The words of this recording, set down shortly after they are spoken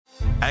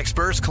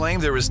Experts claim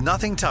there is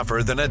nothing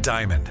tougher than a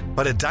diamond.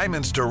 But at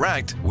Diamonds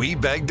Direct, we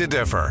beg to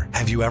differ.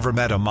 Have you ever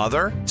met a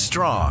mother?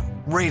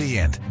 Strong,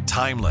 radiant,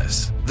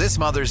 timeless. This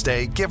Mother's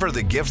Day, give her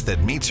the gift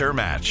that meets her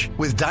match.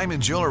 With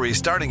diamond jewelry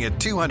starting at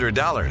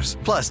 $200.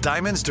 Plus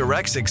Diamonds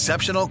Direct's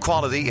exceptional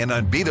quality and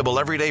unbeatable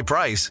everyday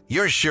price,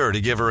 you're sure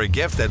to give her a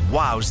gift that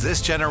wows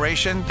this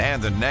generation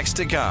and the next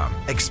to come.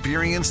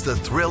 Experience the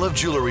thrill of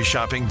jewelry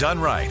shopping done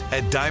right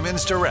at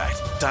Diamonds Direct.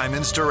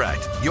 Diamonds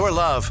Direct. Your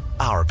love,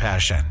 our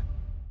passion.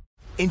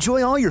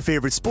 Enjoy all your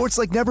favorite sports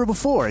like never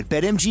before at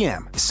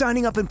BetMGM.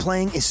 Signing up and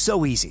playing is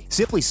so easy.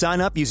 Simply sign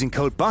up using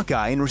code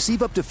Buckeye and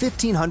receive up to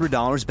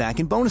 $1,500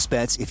 back in bonus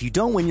bets if you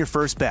don't win your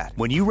first bet.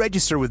 When you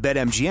register with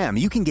BetMGM,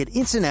 you can get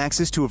instant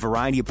access to a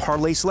variety of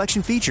parlay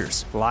selection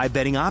features, live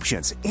betting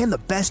options, and the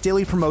best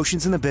daily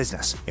promotions in the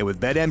business. And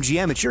with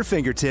BetMGM at your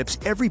fingertips,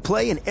 every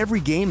play and every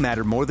game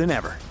matter more than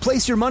ever.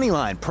 Place your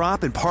moneyline,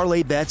 prop, and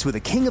parlay bets with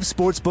the king of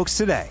sportsbooks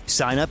today.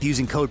 Sign up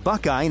using code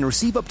Buckeye and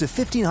receive up to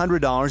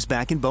 $1,500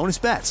 back in bonus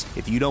bets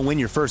if you don't win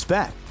your first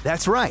bet.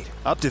 That's right,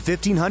 up to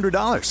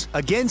 $1,500.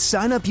 Again,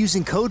 sign up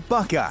using code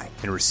Buckeye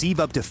and receive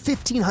up to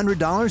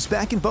 $1,500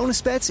 back in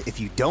bonus bets if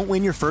you don't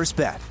win your first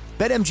bet.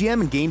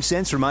 BetMGM and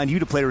GameSense remind you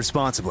to play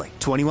responsibly.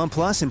 21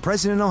 plus and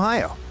present in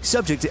Ohio.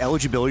 Subject to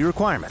eligibility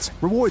requirements.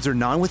 Rewards are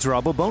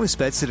non-withdrawable bonus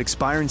bets that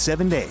expire in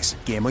 7 days.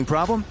 Gambling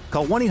problem?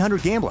 Call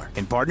 1-800-GAMBLER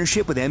in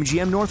partnership with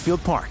MGM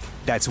Northfield Park.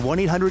 That's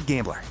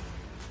 1-800-GAMBLER.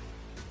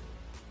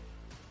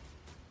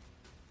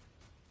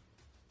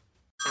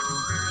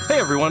 Hey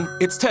everyone,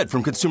 it's Ted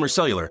from Consumer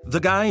Cellular, the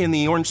guy in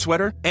the orange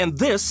sweater, and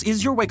this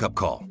is your wake-up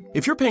call.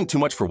 If you're paying too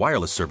much for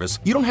wireless service,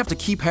 you don't have to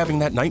keep having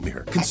that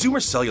nightmare. Consumer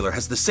Cellular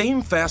has the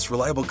same fast,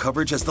 reliable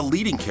coverage as the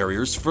leading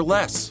carriers for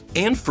less.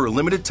 And for a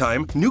limited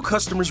time, new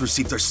customers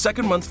receive their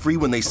second month free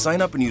when they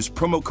sign up and use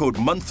promo code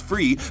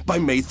MONTHFREE by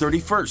May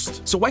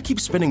 31st. So why keep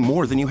spending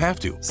more than you have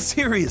to?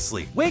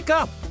 Seriously, wake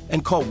up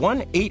and call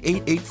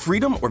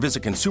 1-888-FREEDOM or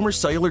visit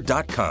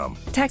consumercellular.com.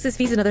 Taxes,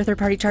 fees, and other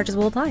third-party charges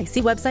will apply.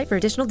 See website for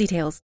additional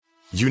details.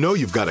 You know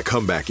you've got a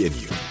comeback in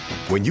you.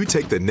 When you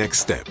take the next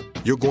step,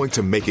 you're going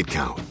to make it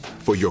count.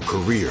 For your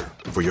career,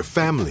 for your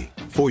family,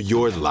 for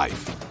your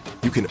life.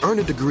 You can earn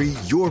a degree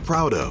you're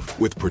proud of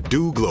with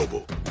Purdue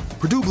Global.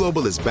 Purdue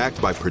Global is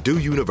backed by Purdue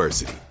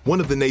University, one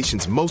of the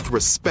nation's most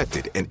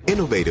respected and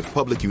innovative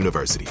public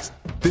universities.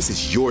 This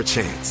is your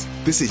chance.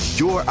 This is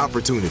your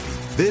opportunity.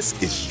 This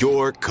is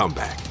your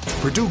comeback.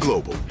 Purdue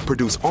Global,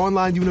 Purdue's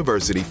online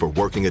university for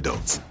working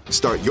adults.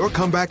 Start your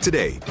comeback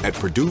today at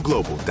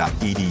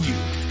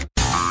purdueglobal.edu.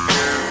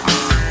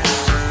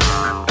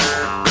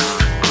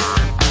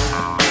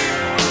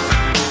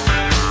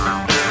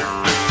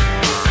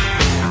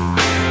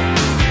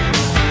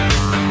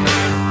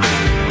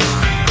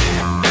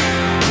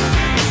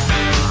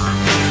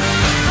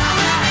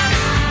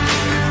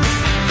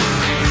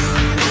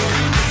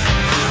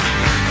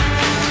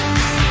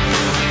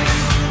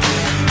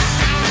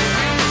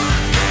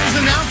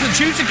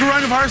 Due to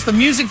coronavirus, the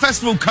music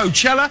festival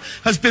Coachella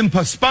has been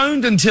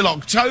postponed until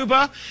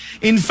October.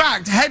 In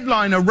fact,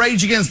 headliner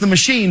Rage Against the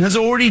Machine has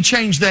already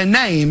changed their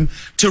name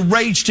to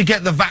Rage to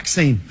Get the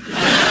Vaccine.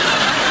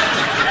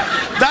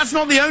 That's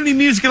not the only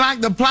musical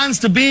act that plans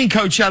to be in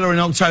Coachella in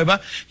October.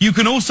 You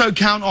can also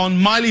count on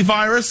Miley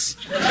Virus,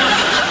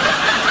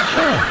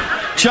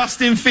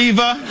 Justin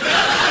Fever,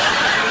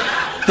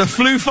 the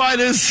Flu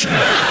Fighters,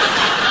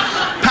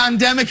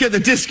 Pandemic at the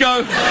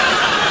Disco.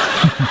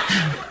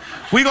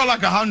 We got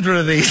like 100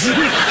 of these.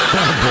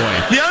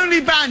 Oh, boy. The only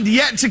band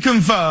yet to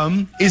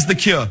confirm is The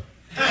Cure.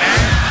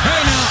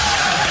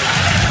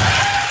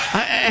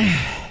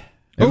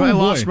 If I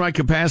lost my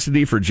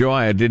capacity for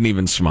joy, I didn't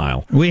even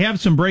smile. We have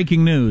some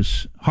breaking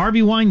news.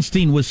 Harvey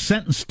Weinstein was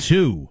sentenced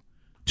to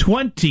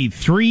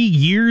 23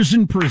 years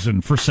in prison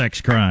for sex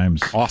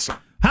crimes. Awesome.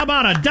 How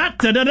about a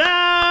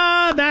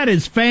da-da-da-da? That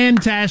is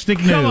fantastic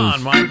news. Come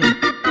on, Michael.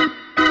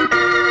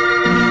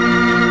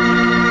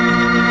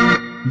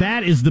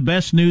 That is the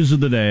best news of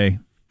the day.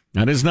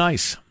 That is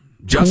nice.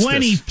 Justice.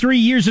 23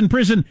 years in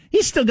prison.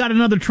 He's still got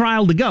another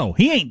trial to go.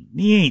 He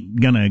ain't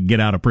gonna get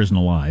out of prison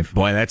alive.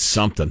 Boy, that's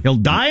something. He'll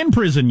die in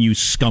prison, you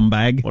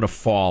scumbag. What a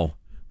fall.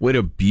 Way to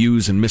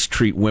abuse and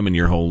mistreat women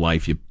your whole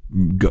life, you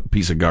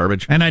piece of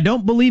garbage. And I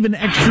don't believe in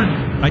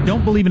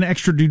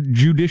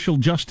extrajudicial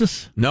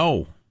justice.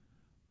 No.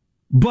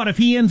 But if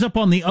he ends up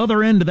on the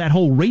other end of that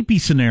whole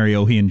rapey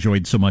scenario he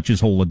enjoyed so much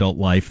his whole adult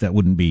life, that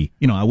wouldn't be,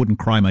 I wouldn't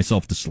cry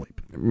myself to sleep.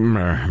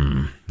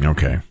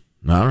 Okay.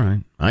 All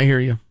right. I hear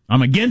you.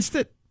 I'm against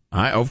it.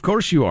 Of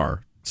course you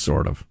are.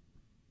 Sort of.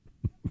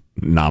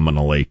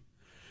 Nominally.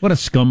 What a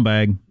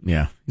scumbag.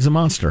 Yeah. He's a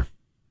monster.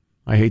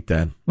 I hate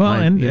that. Well,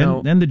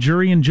 and the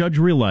jury and judge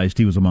realized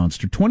he was a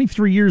monster.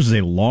 23 years is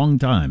a long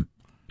time.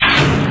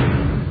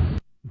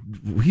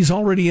 He's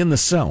already in the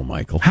cell,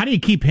 Michael. How do you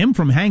keep him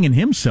from hanging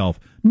himself?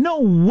 No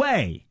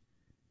way.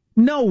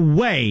 No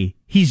way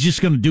he's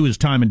just going to do his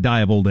time and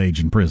die of old age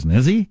in prison,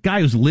 is he?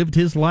 Guy who's lived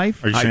his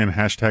life? Are you saying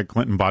hashtag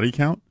Clinton body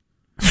count?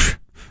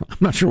 I'm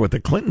not sure what the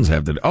Clintons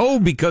have to do. Oh,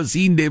 because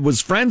he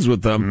was friends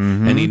with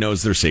them and he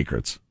knows their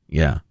secrets.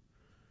 Yeah.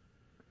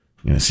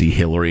 You're going to see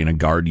Hillary in a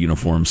guard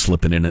uniform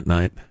slipping in at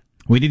night.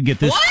 We did get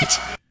this.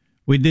 What?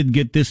 We did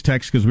get this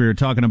text because we were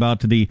talking about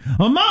the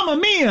Mamma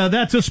Mia,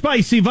 that's a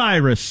spicy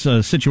virus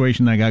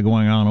situation that got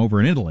going on over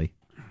in Italy.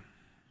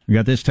 We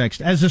got this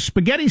text. As a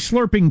spaghetti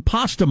slurping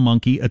pasta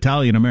monkey,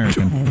 Italian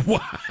American. Wow.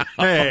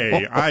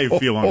 Hey, I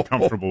feel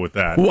uncomfortable with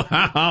that.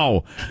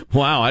 Wow.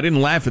 I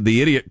didn't laugh at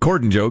the idiot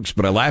Corden jokes,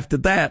 but I laughed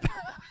at that.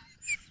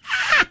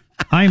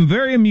 I am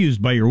very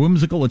amused by your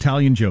whimsical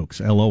Italian jokes.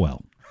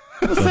 LOL.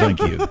 So thank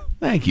you.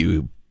 Thank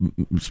you,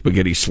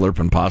 spaghetti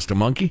slurping pasta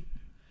monkey.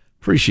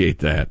 Appreciate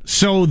that.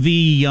 So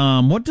the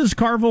what does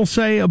Carville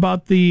say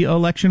about the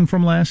election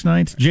from last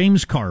night?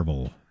 James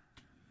Carville,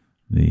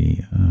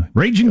 the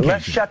raging.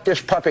 Let's shut this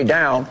puppy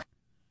down.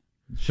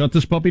 Shut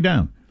this puppy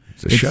down.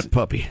 It's a shut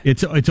puppy.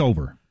 It's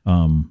over.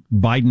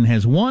 Biden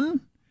has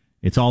won.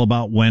 It's all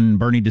about when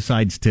Bernie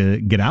decides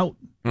to get out.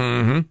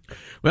 Mm-hmm.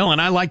 Well,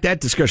 and I like that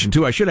discussion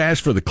too. I should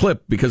ask for the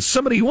clip because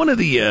one of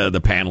the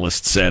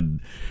panelists said,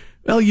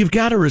 well, you've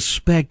got to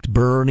respect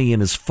Bernie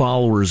and his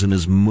followers and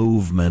his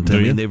movement. I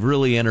mean, they've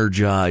really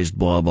energized,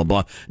 blah, blah, blah.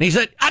 And he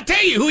said, I'll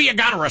tell you who you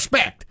got to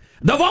respect.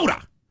 The voter.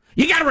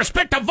 You got to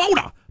respect the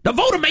voter. The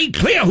voter made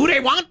clear who they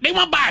want. They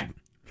want Biden.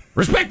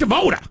 Respect the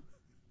voter.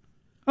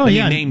 Oh, and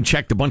yeah. He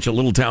name-checked a bunch of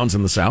little towns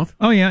in the South.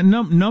 Oh, yeah.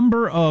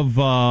 Number of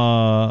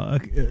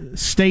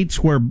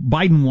states where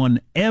Biden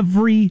won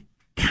every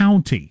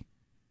county,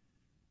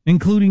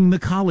 including the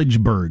college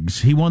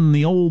burgs. He won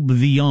the old,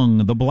 the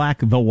young, the black,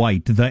 the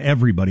white, the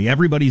everybody.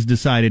 Everybody's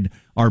decided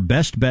our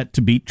best bet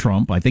to beat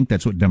Trump, I think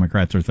that's what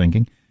Democrats are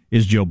thinking,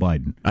 is Joe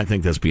Biden. I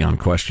think that's beyond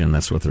question.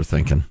 That's what they're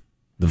thinking.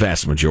 The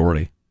vast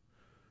majority.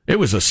 It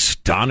was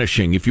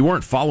astonishing. If you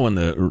weren't following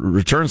the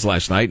returns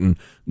last night, and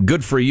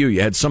good for you,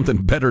 you had something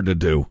better to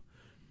do.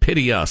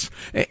 Pity us.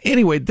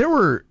 Anyway, there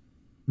were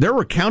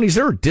counties,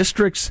 there were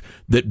districts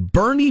that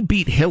Bernie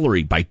beat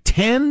Hillary by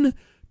 10,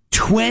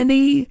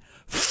 20,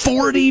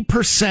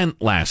 40%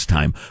 last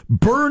time.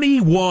 Bernie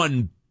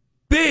won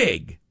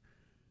big,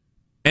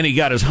 and he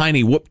got his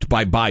hiney whooped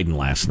by Biden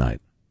last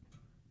night.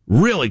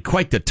 Really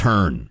quite the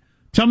turn.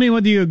 Tell me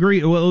whether you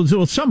agree. Well,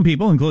 some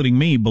people, including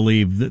me,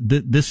 believe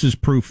that this is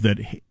proof that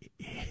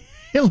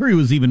Hillary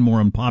was even more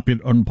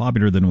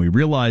unpopular than we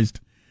realized.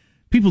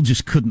 People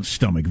just couldn't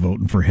stomach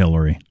voting for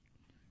Hillary.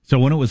 So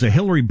when it was a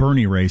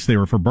Hillary-Bernie race, they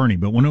were for Bernie.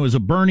 But when it was a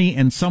Bernie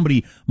and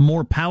somebody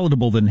more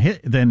palatable than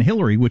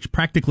Hillary, which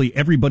practically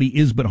everybody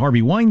is but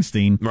Harvey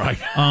Weinstein, right?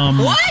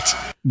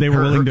 What? They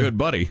were willing to, good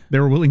buddy. They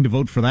were willing to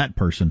vote for that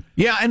person.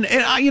 Yeah, and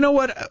you know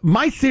what?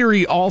 My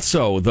theory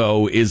also,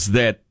 though, is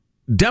that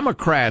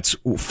Democrats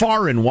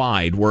far and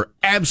wide were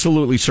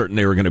absolutely certain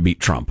they were going to beat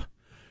Trump.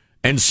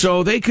 And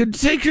so they could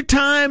take your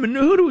time, and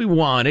who do we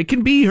want? It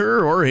can be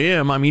her or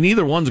him. I mean,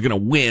 either one's going to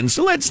win.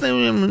 So let's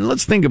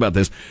think about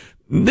this.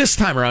 This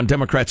time around,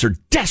 Democrats are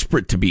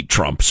desperate to beat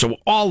Trump, so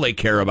all they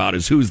care about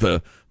is who's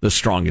the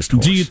strongest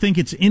horse. Do you think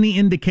it's any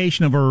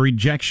indication of a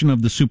rejection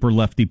of the super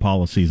lefty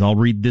policies? I'll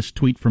read this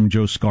tweet from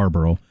Joe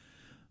Scarborough.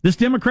 This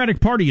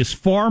Democratic Party is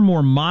far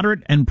more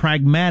moderate and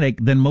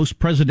pragmatic than most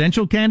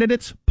presidential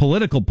candidates,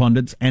 political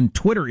pundits, and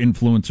Twitter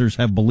influencers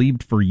have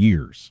believed for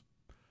years.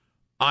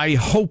 I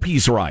hope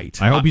he's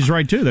right. I hope he's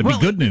right, too. That'd be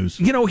good news.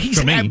 You know, he's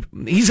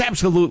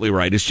absolutely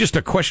right. It's just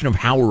a question of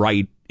how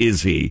right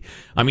is he?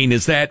 I mean,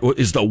 is the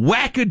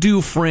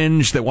wackadoo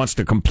fringe that wants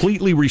to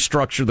completely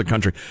restructure the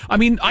country? I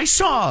mean, I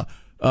saw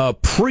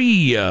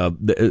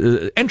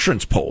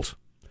entrance polls,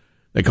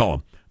 they call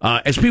them.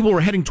 As people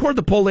were heading toward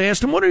the poll, they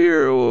asked him, what are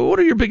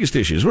your biggest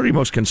issues? What are you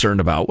most concerned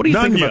about? What do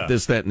you think about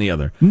this, that, and the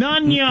other?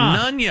 None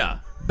ya.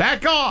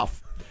 Back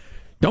off.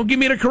 Don't give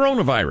me the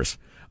coronavirus.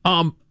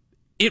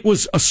 It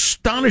was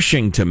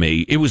astonishing to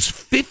me. It was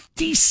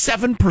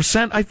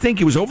 57%, I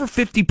think. It was over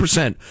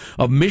 50%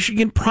 of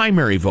Michigan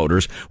primary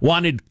voters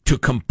wanted to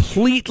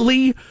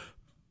completely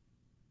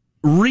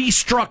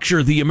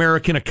restructure the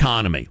American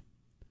economy.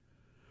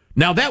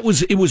 Now, it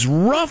was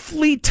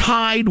roughly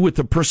tied with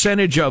the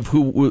percentage of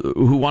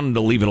who wanted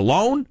to leave it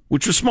alone,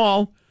 which was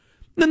small.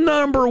 The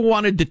number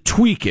wanted to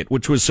tweak it,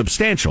 which was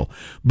substantial.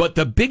 But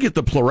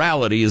the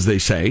plurality, as they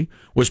say,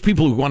 was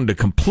people who wanted to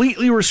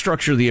completely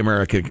restructure the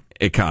American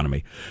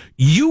economy.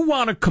 You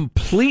want to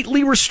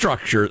completely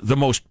restructure the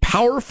most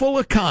powerful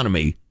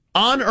economy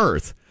on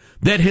earth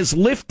that has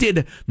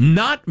lifted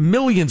not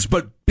millions,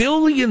 but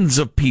billions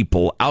of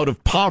people out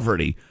of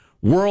poverty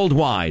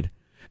worldwide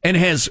and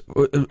has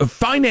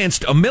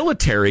financed a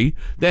military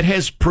that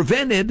has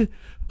prevented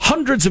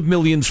hundreds of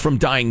millions from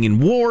dying in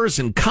wars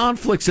and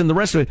conflicts and the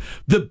rest of it.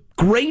 The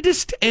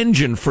greatest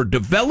engine for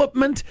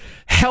development,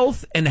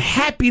 health, and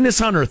happiness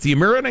on earth, the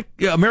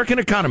American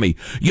economy.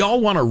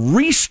 Y'all want to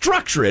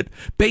restructure it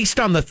based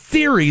on the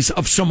theories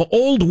of some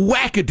old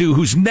wackadoo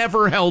who's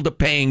never held a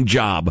paying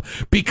job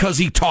because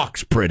he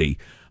talks pretty.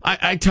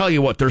 I tell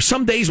you what, there's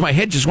some days my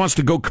head just wants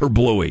to go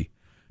kerblooey.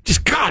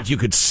 Just, God, you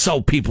could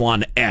sell people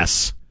on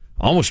S.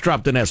 Almost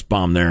dropped an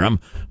S-bomb there.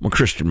 I'm a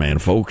Christian man,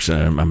 folks.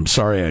 I'm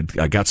sorry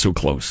I got so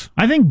close.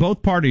 I think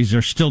both parties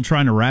are still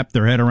trying to wrap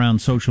their head around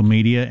social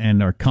media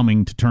and are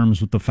coming to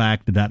terms with the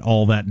fact that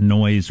all that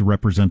noise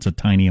represents a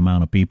tiny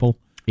amount of people.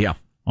 Yeah.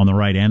 on the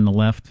right and the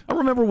left. I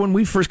remember when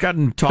we first got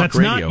into talk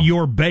radio. That's not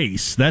your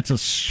base. That's a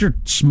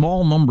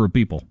small number of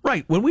people.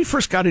 Right. When we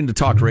first got into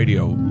talk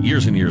radio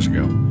years and years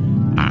ago,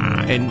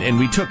 and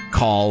we took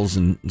calls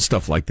and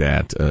stuff like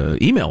that,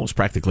 email was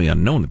practically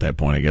unknown at that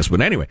point, I guess.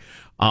 But anyway,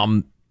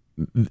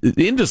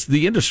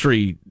 the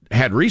industry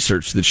had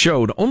research that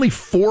showed only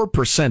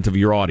 4% of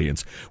your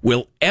audience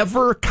will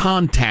ever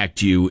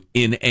contact you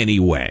in any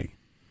way.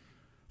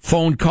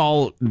 Phone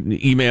call,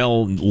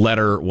 email,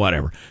 letter,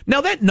 whatever.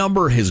 Now that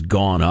number has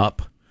gone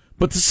up,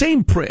 but the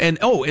same, and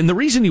the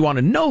reason you want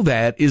to know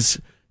that is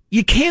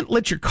you can't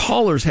let your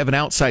callers have an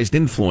outsized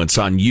influence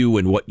on you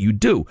and what you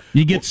do.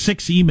 You get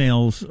 6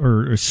 emails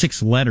or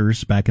 6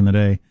 letters back in the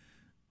day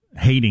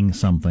hating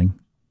something.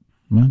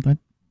 Well,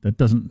 that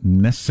doesn't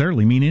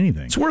necessarily mean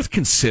anything. It's worth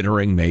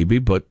considering maybe,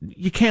 but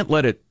you can't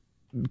let it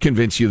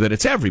convince you that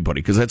it's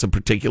everybody, because that's a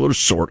particular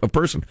sort of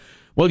person.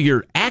 Well,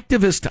 your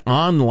activist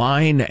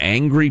online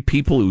angry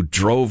people who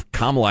drove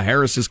Kamala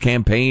Harris's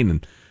campaign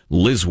and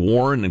Liz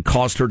Warren and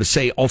caused her to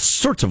say all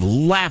sorts of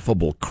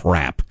laughable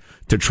crap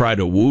to try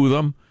to woo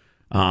them.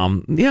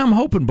 I'm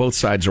hoping both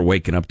sides are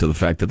waking up to the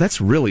fact that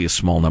that's really a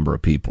small number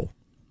of people.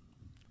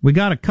 We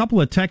got a couple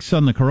of texts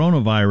on the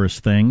coronavirus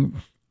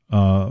thing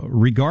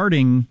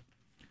regarding,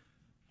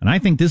 and I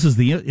think this is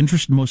the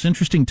most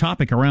interesting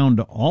topic around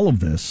all of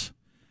this.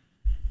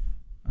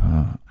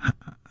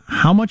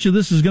 How much of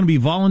this is going to be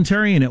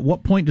voluntary, and at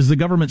what point does the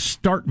government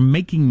start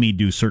making me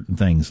do certain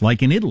things,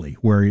 like in Italy,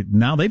 where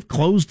now they've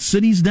closed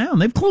cities down.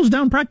 They've closed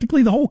down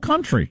practically the whole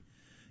country.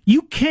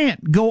 You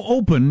can't go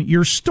open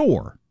your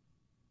store.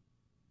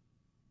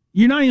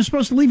 You're not even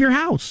supposed to leave your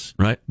house.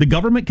 Right. The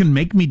government can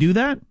make me do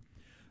that.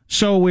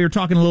 So we were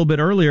talking a little bit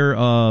earlier,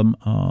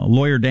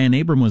 lawyer Dan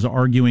Abram was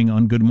arguing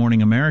on Good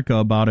Morning America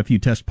about if you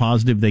test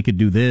positive, they could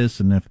do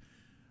this, and if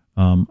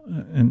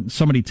and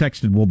somebody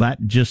texted, well,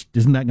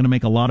 isn't that going to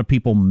make a lot of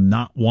people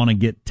not want to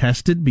get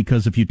tested,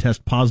 because if you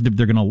test positive,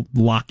 they're going to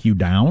lock you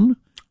down?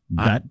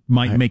 That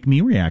might make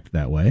me react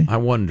that way. I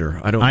wonder.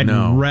 I'd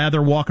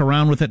rather walk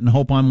around with it and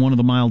hope I'm one of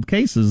the mild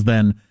cases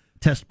than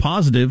test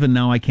positive and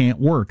now I can't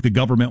work. The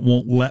government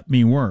won't let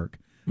me work.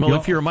 Well,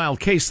 if you're a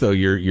mild case, though,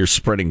 you're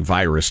spreading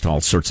virus to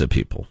all sorts of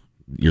people.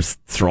 You're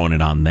throwing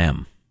it on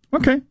them.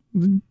 Okay.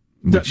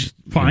 That's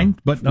fine,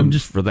 but I'm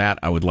just for that.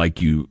 I would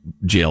like you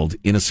jailed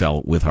in a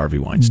cell with Harvey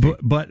Weinstein.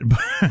 But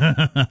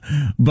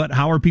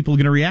how are people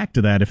going to react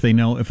to that if they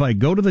know if I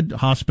go to the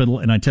hospital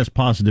and I test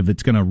positive,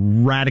 it's going to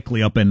radically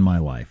upend my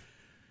life?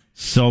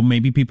 So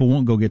maybe people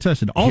won't go get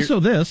tested.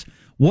 Also,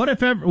 what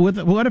if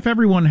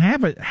everyone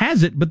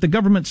has it, but the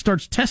government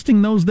starts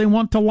testing those they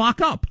want to lock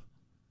up?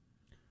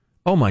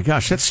 Oh my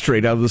gosh, that's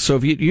straight out of the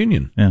Soviet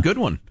Union. Yeah. Good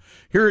one.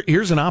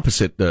 Here's an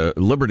opposite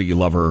liberty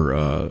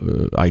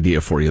lover idea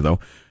for you,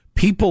 though.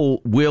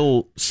 People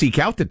will seek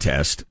out the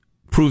test,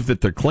 prove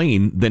that they're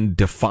clean, then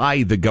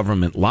defy the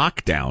government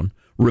lockdown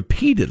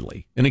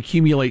repeatedly and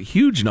accumulate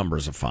huge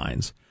numbers of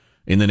fines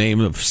in the name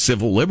of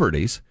civil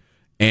liberties,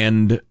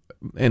 and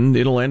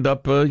it'll end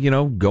up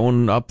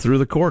going up through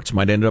the courts.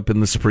 Might end up in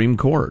the Supreme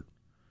Court.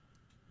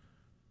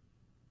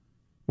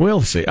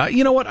 We'll see.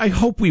 You know what? I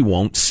hope we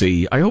won't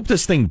see. I hope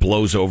this thing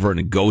blows over and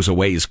it goes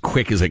away as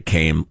quick as it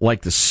came,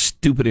 like the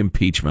stupid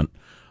impeachment,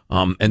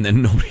 and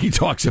then nobody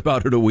talks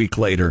about it a week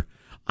later.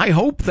 I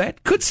hope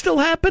that could still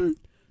happen.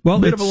 Well,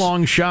 bit of a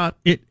long shot.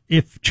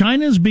 If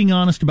China's being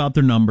honest about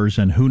their numbers,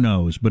 and who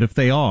knows, but if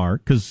they are,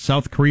 because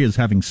South Korea is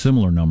having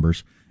similar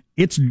numbers,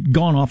 it's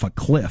gone off a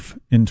cliff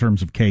in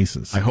terms of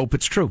cases. I hope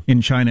it's true.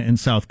 In China and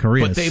South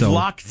Korea. But they've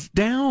locked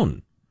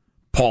down.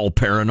 Paul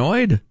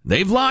Paranoid.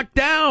 They've locked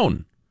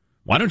down.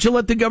 Why don't you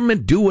let the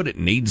government do what it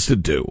needs to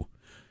do?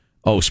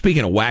 Oh,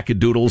 speaking of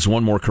wackadoodles,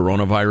 one more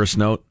coronavirus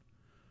note.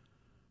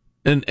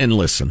 And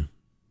listen,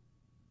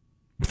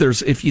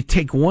 if you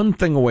take one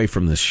thing away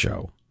from this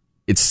show,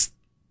 it's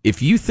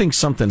if you think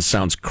something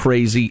sounds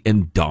crazy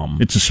and dumb,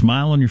 it's a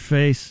smile on your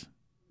face.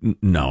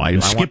 No,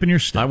 skipping your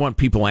step. I want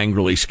people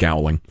angrily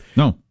scowling.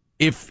 No.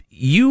 If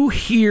you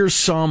hear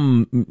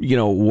some,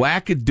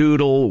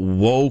 wackadoodle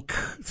woke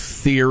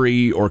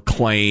theory or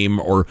claim,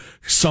 or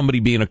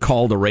somebody being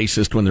called a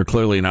racist when they're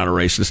clearly not a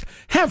racist,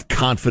 have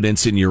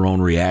confidence in your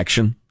own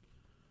reaction.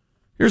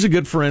 Here's a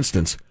good for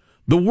instance.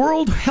 The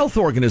World Health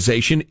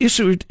Organization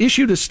issued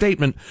a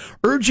statement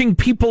urging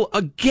people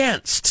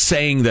against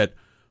saying that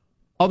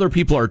other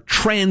people are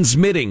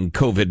transmitting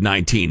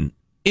COVID-19,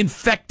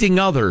 infecting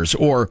others,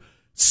 or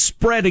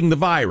spreading the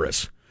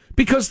virus,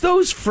 because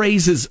those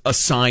phrases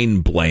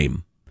assign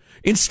blame.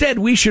 Instead,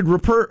 we should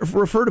refer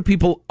to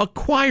people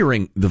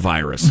acquiring the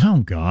virus. Oh,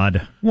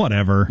 God.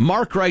 Whatever.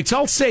 Mark writes,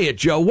 I'll say it,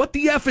 Joe. What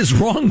the F is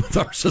wrong with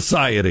our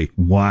society?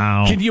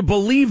 Wow. Can you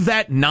believe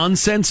that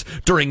nonsense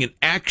during an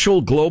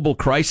actual global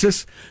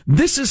crisis?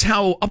 This is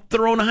how up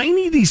their own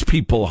hiney these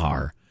people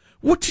are.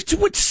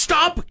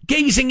 Stop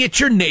gazing at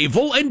your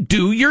navel and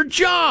do your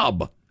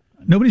job.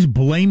 Nobody's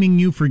blaming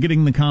you for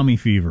getting the commie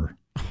fever.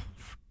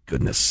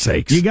 Goodness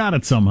sakes. You got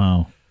it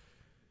somehow.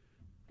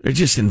 They're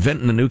just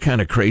inventing a new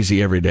kind of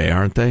crazy every day,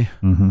 aren't they?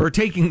 Mm-hmm. Or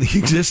taking the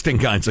existing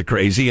kinds of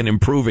crazy and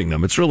improving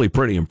them. It's really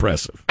pretty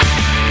impressive.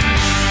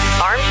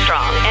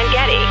 Armstrong and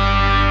Getty.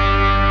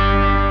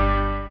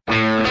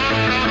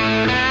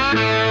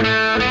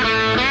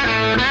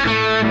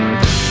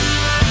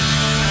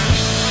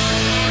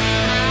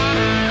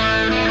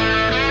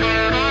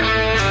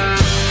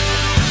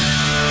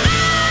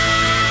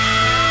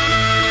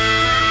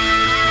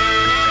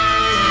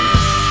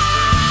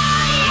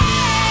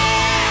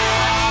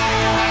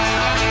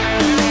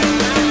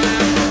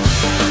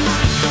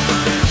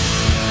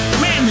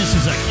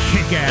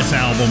 Kick-ass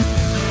album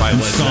by and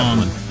Led song.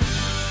 Zeppelin.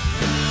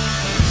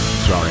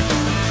 Sorry.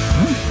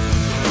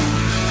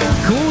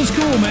 Cool is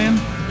cool, man.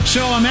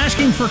 So I'm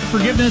asking for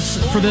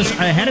forgiveness for this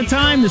ahead of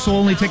time. This will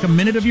only take a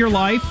minute of your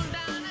life.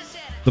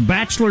 The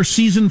Bachelor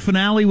season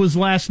finale was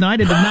last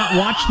night. I did not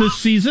watch this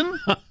season.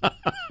 But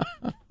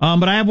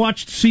I have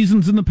watched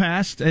seasons in the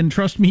past, and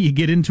trust me, you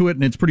get into it,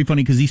 and it's pretty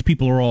funny because these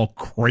people are all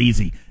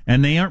crazy,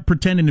 and they aren't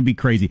pretending to be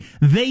crazy.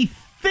 They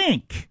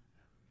think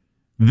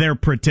they're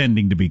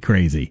pretending to be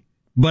crazy.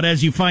 But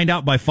as you find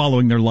out by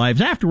following their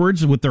lives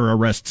afterwards, with their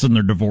arrests and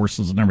their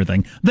divorces and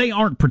everything, they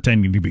aren't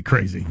pretending to be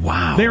crazy.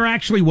 Wow. They're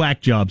actually whack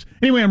jobs.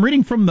 Anyway, I'm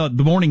reading from the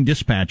Morning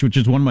Dispatch, which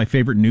is one of my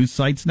favorite news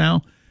sites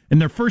now,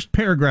 and their first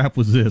paragraph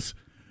was this.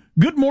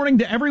 Good morning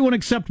to everyone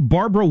except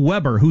Barbara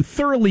Weber, who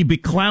thoroughly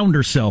beclowned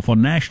herself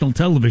on national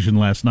television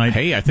last night.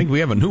 Hey, I think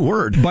we have a new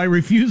word. By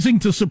refusing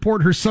to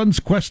support her son's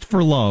quest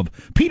for love.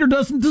 Peter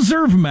doesn't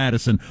deserve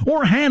Madison,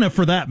 or Hannah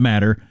for that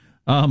matter.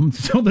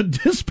 So the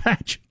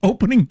Dispatch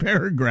opening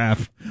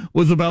paragraph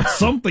was about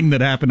something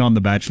that happened on The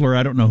Bachelor.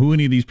 I don't know who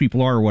any of these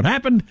people are or what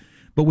happened,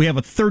 but we have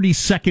a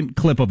 30-second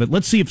clip of it.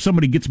 Let's see if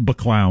somebody gets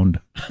beclowned.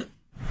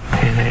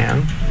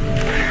 Hannah,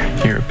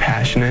 you're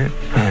passionate,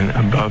 and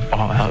above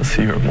all else,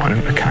 you are one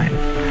of a kind.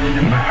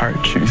 And my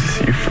heart chooses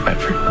you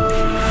forever.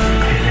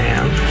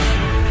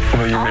 Hannah,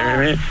 will you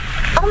marry me?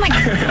 Oh my God.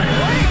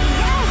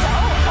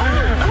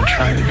 I'm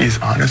trying to be as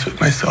honest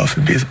with myself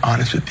and be as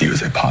honest with you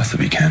as I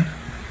possibly can.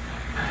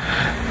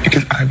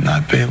 Because I've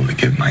not been able to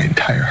give my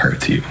entire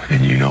heart to you,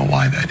 and you know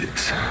why that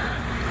is.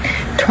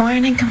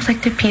 Torn and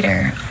conflicted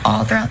Peter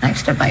all throughout life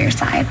stood by your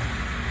side.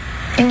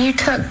 And you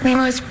took the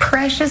most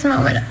precious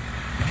moment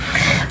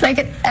that I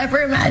could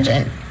ever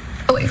imagine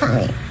away from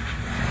me.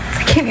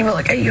 I can't even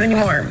look at you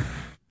anymore.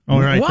 All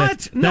right.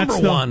 What? Number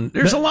one,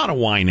 there's a lot of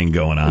whining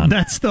going on.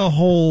 That's the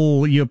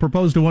whole, you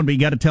propose to one, but you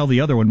got to tell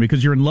the other one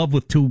because you're in love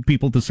with two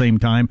people at the same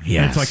time.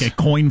 Yes. And it's like a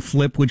coin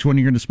flip, which one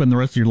you're going to spend the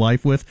rest of your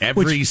life with.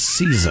 Every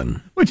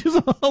season. Which is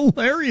a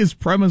hilarious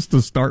premise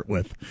to start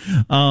with.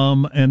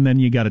 And then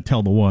you got to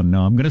tell the one,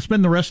 no, I'm going to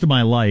spend the rest of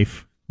my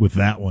life with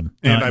that one.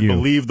 And I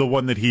believe the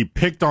one that he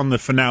picked on the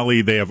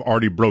finale, they have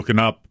already broken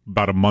up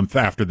about a month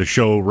after the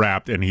show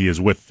wrapped, and he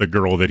is with the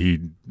girl that he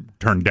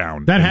turned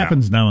down. That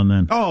happens now and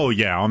then. Oh,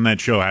 yeah, on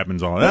that show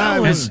happens all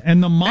Well, that.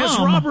 And the mom... As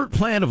Robert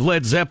Plant of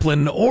Led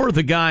Zeppelin or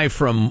the guy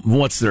from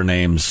What's Their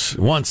Names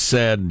once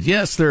said,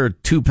 yes, there are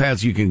two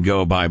paths you can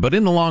go by, but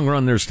in the long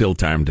run, there's still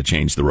time to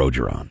change the road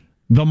you're on.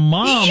 The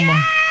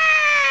mom...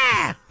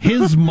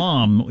 His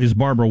mom is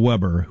Barbara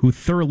Weber, who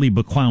thoroughly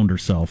beclowned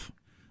herself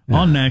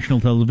on national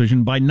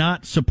television by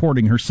not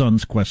supporting her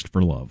son's quest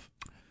for love.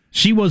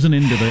 She wasn't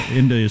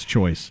into his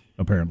choice,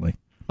 apparently.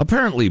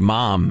 Apparently,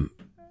 Mom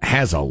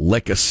has a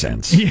lick of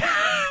sense. Yeah,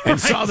 and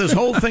saw this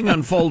whole thing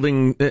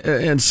unfolding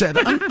and said,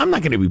 I'm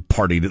not going to be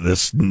party to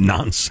this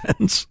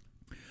nonsense.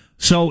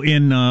 So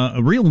in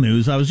real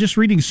news, I was just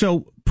reading,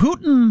 so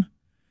Putin,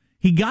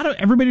 he got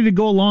everybody to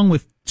go along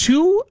with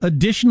 2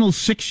 additional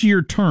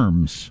 6-year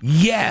terms.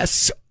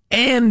 Yes,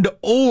 and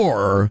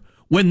or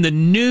when the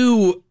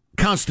new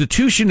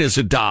Constitution is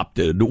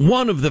adopted,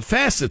 one of the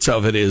facets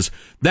of it is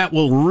that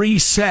will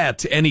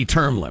reset any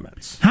term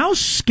limits. How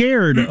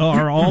scared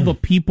are all the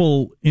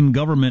people in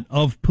government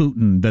of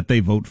Putin that they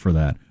vote for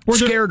that? Or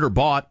scared or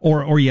bought.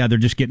 Or yeah, they're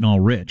just getting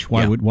all rich.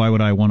 Why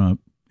would I want to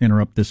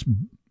interrupt this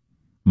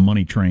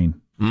money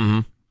train? Mm-hmm.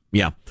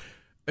 Yeah.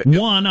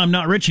 1, I'm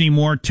not rich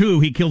anymore.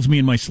 2, he kills me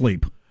in my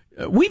sleep.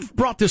 We've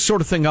brought this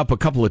sort of thing up a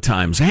couple of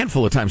times, a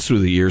handful of times through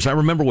the years. I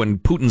remember when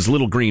Putin's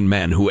little green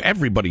men, who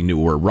everybody knew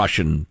were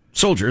Russian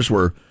soldiers,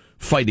 were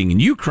fighting in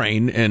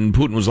Ukraine, and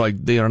Putin was like,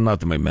 they are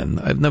not my men.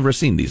 I've never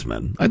seen these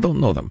men. I don't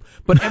know them.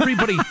 But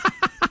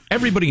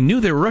everybody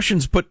knew they were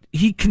Russians, but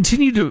he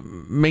continued to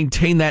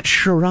maintain that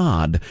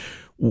charade.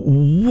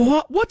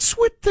 What's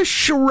with the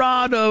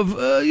charade of,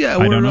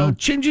 we're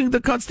changing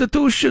the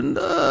Constitution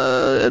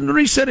and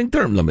resetting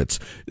term limits?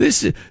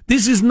 This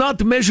is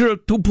not a measure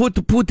to put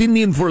Putin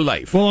in for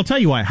life. Well, I'll tell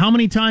you why. How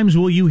many times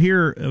will you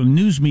hear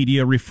news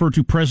media refer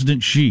to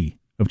President Xi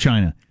of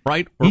China?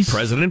 Right, or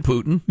President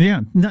Putin.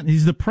 Yeah,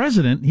 he's the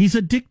president. He's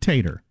a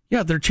dictator.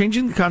 Yeah, they're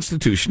changing the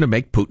Constitution to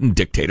make Putin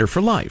dictator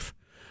for life.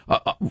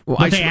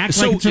 They act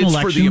like it's an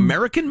election for the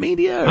American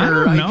media? I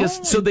don't know.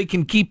 Guess so they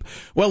can keep...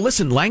 Well,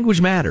 listen,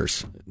 language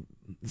matters.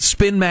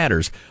 Spin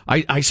matters.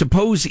 I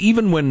suppose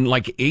even when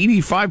like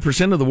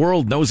 85% of the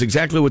world knows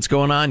exactly what's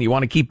going on, you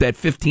want to keep that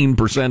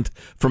 15%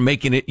 from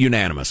making it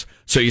unanimous.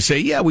 So you say,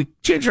 yeah, we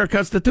changed our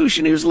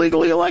Constitution. He was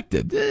legally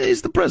elected.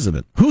 He's the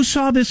president. Who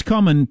saw this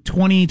coming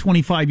 20,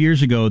 25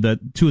 years ago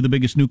that 2 of the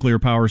biggest nuclear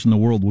powers in the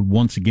world would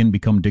once again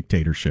become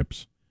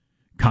dictatorships?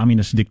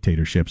 communist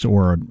dictatorships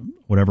or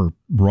whatever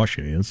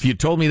Russia is. If you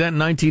told me that in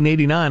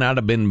 1989, I'd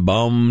have been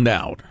bummed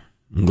out.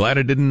 I'm glad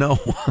I didn't know.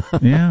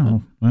 Yeah,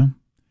 well,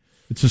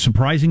 it's a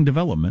surprising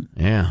development.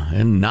 Yeah,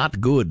 and not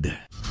good.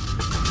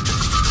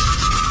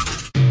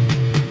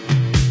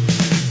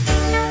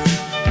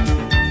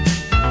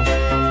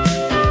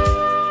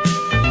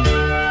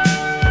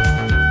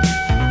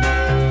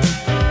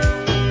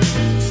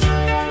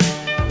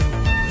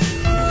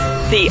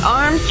 The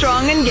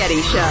Armstrong and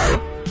Getty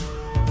Show.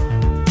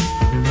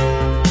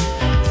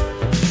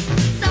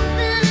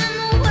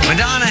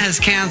 Madonna has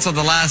canceled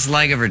the last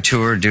leg of her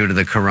tour due to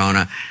the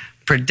corona.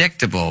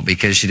 Predictable,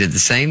 because she did the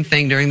same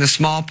thing during the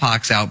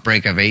smallpox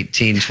outbreak of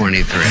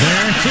 1823.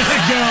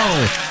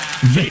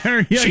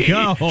 There you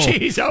go.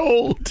 She's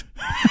old.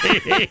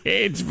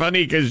 It's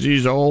funny because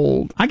she's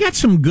old. I got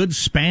some good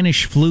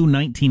Spanish flu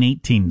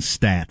 1918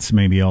 stats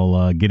maybe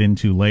I'll get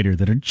into later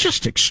that are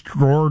just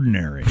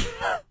extraordinary.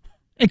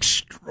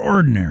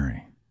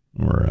 Extraordinary.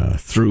 We're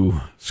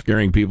through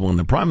scaring people in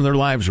the prime of their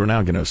lives. We're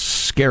now going to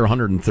scare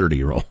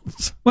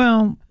 130-year-olds.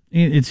 Well,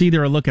 it's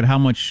either a look at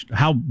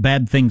how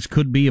bad things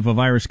could be if a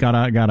virus got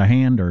a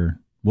hand, or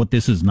what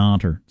this is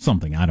not, or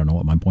something. I don't know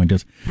what my point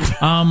is.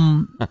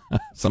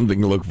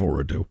 Something to look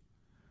forward to.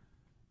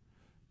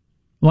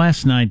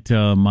 Last night,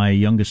 my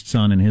youngest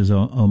son and his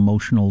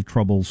emotional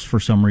troubles for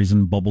some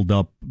reason bubbled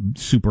up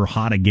super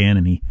hot again,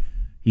 and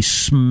he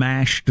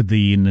smashed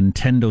the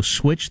Nintendo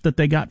Switch that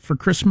they got for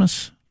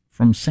Christmas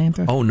from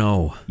Santa. Oh,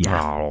 no.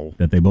 Yeah,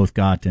 that they both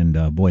got,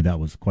 and boy, that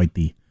was quite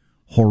the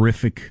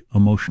horrific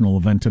emotional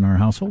event in our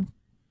household,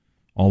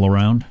 all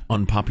around.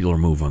 Unpopular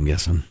move, I'm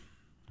guessing.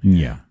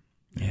 Yeah.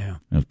 Yeah.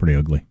 That was pretty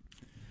ugly.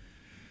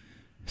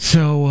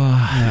 So,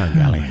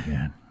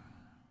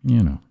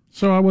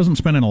 so I wasn't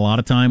spending a lot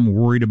of time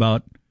worried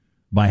about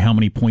by how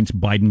many points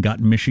Biden got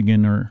in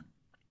Michigan or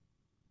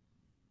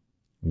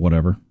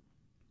whatever.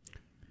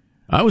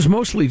 I was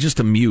mostly just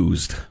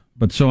amused.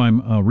 But so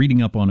I'm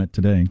reading up on it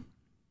today.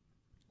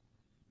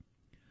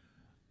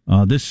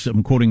 This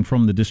I'm quoting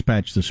from the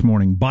Dispatch this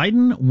morning.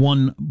 Biden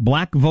won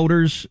black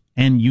voters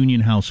and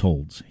union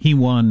households. He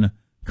won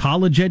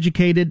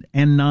college-educated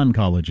and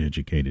non-college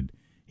educated.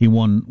 He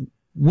won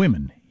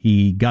women.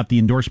 He got the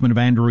endorsement of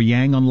Andrew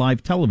Yang on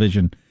live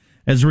television.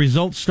 As the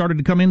results started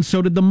to come in,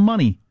 so did the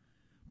money.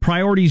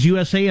 Priorities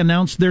USA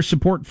announced their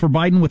support for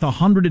Biden with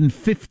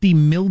 $150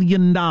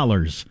 million,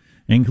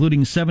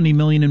 including $70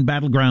 million in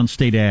battleground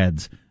state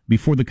ads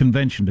before the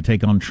convention to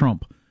take on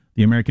Trump.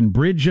 The American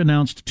Bridge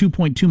announced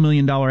 $2.2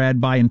 million ad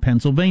buy in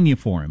Pennsylvania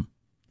for him.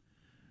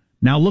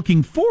 Now,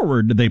 looking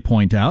forward, they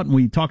point out, and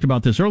we talked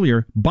about this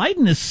earlier,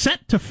 Biden is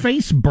set to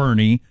face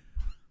Bernie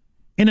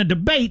in a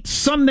debate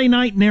Sunday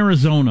night in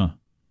Arizona.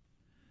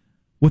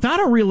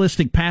 Without a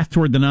realistic path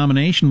toward the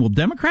nomination, will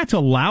Democrats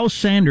allow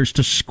Sanders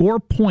to score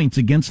points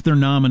against their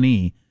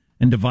nominee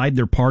and divide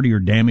their party or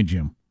damage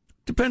him?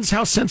 Depends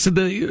how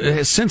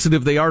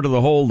sensitive they are to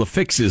the whole "the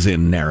fix is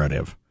in"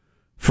 narrative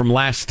from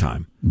last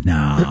time.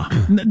 Nah.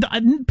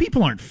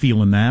 People aren't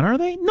feeling that, are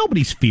they?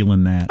 Nobody's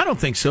feeling that. I don't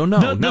think so,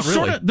 no, not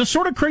really. The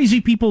sort of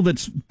crazy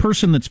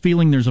person that's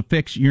feeling there's a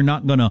fix, you're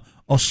not going to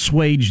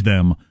assuage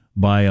them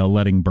by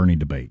letting Bernie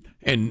debate.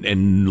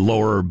 And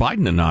lower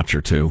Biden a notch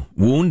or two.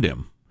 Wound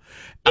him.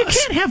 You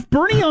can't have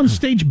Bernie on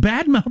stage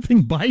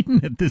bad-mouthing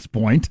Biden at this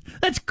point.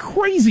 That's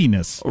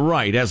craziness.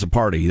 Right, as a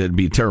party, that'd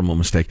be a terrible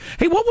mistake.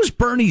 Hey, what was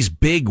Bernie's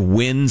big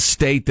win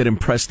state that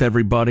impressed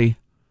everybody?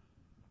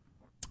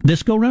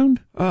 This go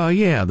round?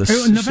 Yeah,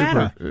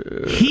 Nevada.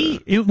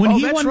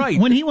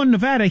 When he won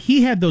Nevada,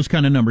 he had those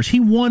kind of numbers. He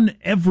won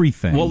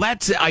everything. Well,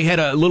 I had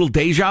a little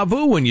deja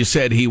vu when you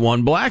said he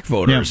won black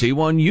voters, He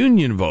won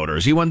union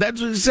voters,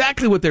 that's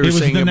exactly what they were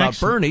saying about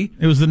Bernie.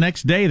 It was the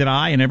next day that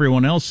I and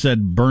everyone else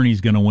said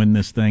Bernie's going to win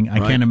this thing.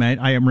 I can't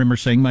imagine. I remember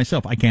saying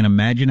myself, I can't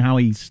imagine how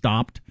he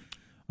stopped.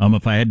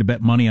 If I had to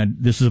bet money,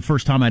 this is the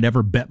first time I'd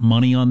ever bet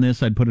money on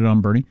this. I'd put it on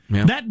Bernie.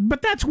 Yeah.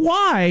 But that's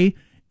why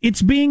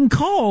it's being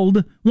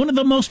called one of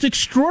the most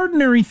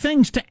extraordinary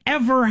things to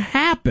ever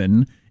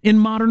happen in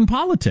modern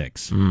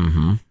politics.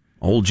 Mm-hmm.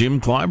 Old Jim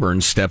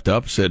Clyburn stepped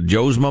up, said,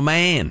 Joe's my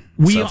man,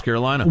 South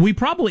Carolina. We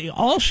probably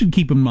all should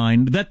keep in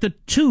mind that the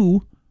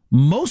two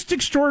most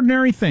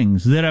extraordinary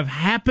things that have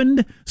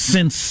happened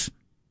since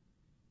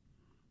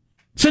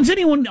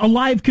anyone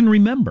alive can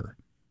remember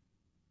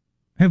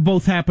have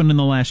both happened in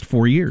the last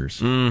 4 years.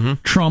 Mm-hmm.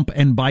 Trump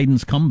and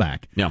Biden's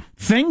comeback. Yeah.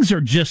 Things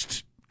are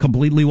just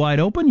completely wide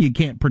open. You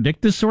can't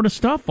predict this sort of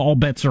stuff. All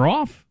bets are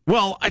off.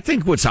 Well, I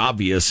think what's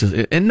obvious,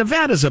 and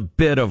Nevada's a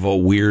bit of a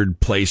weird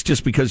place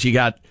just because you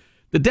got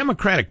the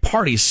Democratic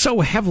Party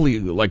so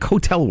heavily like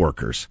hotel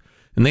workers,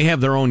 and they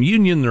have their own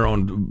union, their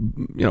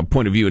own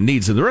point of view and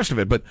needs and the rest of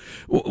it. But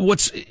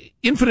what's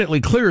infinitely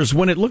clear is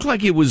when it looked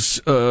like it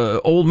was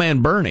old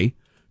man Bernie,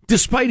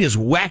 despite his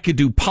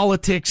wackadoo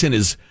politics and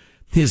his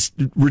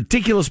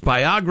ridiculous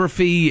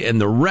biography and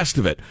the rest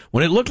of it,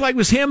 when it looked like it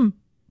was him,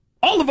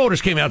 All the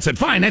voters came out and said,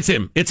 fine, that's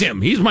him. It's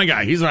him. He's my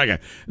guy. He's my guy.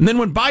 And then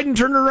when Biden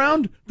turned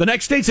around, the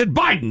next day said,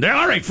 Biden.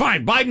 All right,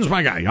 fine. Biden's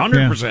my guy.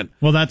 100%. Yeah.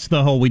 Well, that's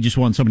the whole we just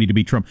want somebody to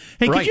beat Trump.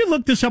 Hey, right. Could you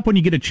look this up when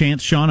you get a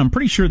chance, Sean? I'm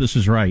pretty sure this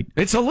is right.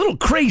 It's a little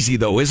crazy,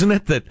 though, isn't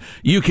it? That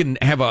you can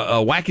have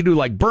a wackadoo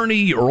like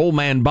Bernie or old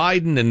man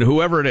Biden, and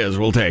whoever it is,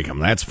 we'll take him.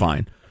 That's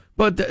fine.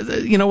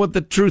 But you know what?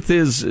 The truth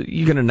is,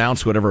 you can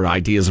announce whatever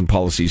ideas and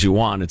policies you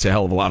want. It's a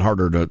hell of a lot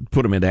harder to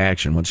put them into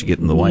action once you get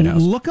in the White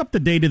House. Look up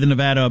the date of the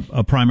Nevada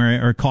primary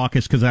or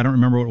caucus, because I don't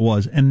remember what it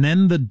was, and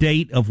then the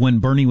date of when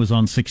Bernie was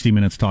on 60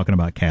 Minutes talking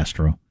about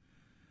Castro.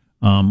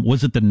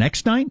 Was it the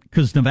next night?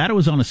 Because Nevada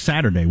was on a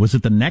Saturday. Was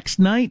it the next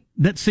night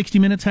that 60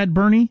 Minutes had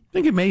Bernie? I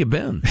think it may have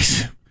been.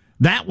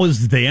 That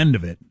was the end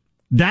of it.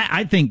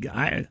 I think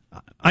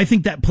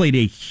that played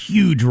a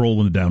huge role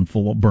in the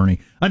downfall of Bernie.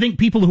 I think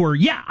people who are,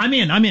 I'm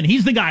in.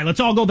 He's the guy. Let's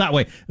all go that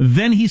way.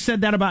 Then he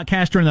said that about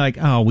Castro, and they're like,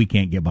 oh, we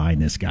can't get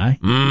behind this guy.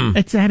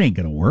 That ain't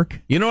going to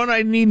work. You know what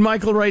I need,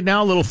 Michael, right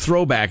now? A little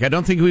throwback. I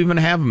don't think we even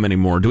have him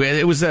anymore.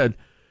 It was that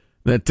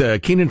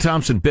Kenan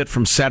Thompson bit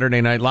from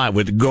Saturday Night Live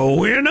with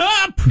going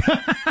up,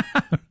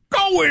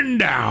 going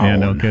down. Yeah,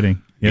 no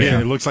kidding. Yeah,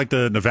 it looks like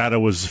the Nevada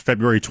was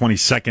February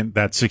 22nd.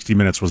 That 60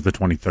 Minutes was the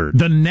 23rd.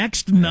 The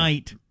next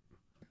night.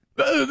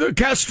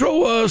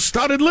 Castro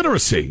started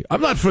literacy. I'm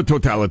not for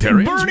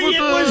totalitarians. Bernie, it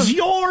was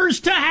yours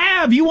to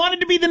have. You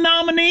wanted to be the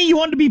nominee. You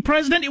wanted to be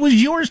president. It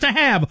was yours to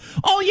have.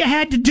 All you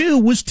had to do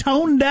was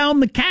tone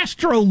down the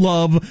Castro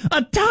love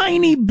a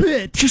tiny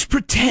bit. Just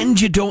pretend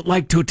you don't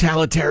like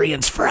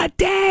totalitarians for a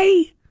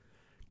day.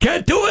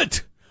 Can't do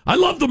it. I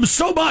love them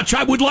so much,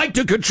 I would like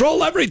to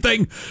control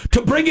everything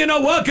to bring in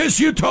a workers'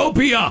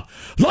 utopia,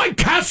 like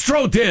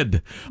Castro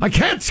did. I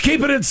can't keep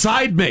it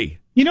inside me.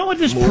 You know what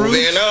this proves?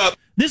 Moving up.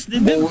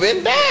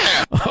 Moving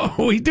down.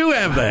 Oh, we do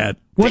have that.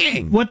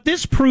 What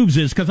this proves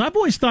is, because I've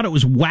always thought it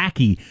was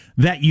wacky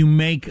that you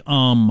make,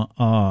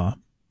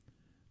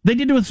 they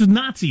did it with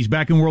Nazis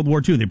back in World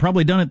War II. They've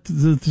probably done it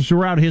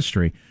throughout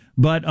history.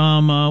 But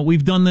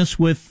we've done this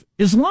with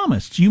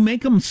Islamists. You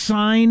make them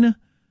sign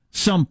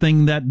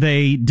something that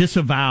they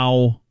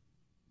disavow,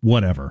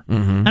 whatever.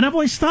 Mm-hmm. And I've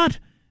always thought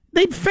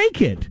they'd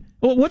fake it.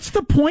 Well, what's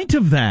the point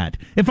of that?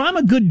 If I'm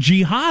a good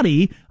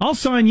jihadi, I'll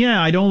sign,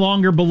 I no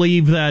longer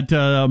believe that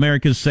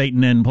America's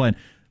Satan and plan.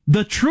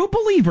 The true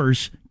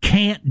believers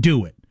can't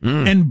do it.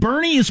 And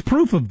Bernie is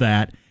proof of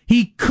that.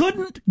 He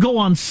couldn't go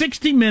on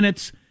 60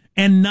 Minutes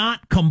and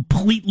not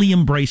completely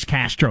embrace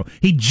Castro.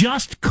 He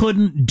just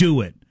couldn't do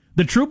it.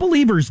 The true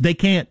believers, they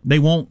can't. They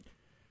won't.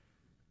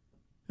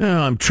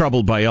 I'm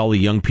troubled by all the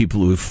young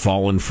people who've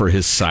fallen for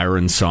his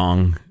siren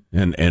song,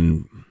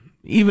 and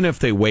even if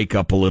they wake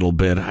up a little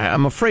bit,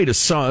 I'm afraid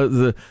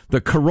the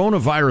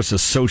coronavirus of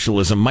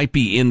socialism might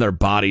be in their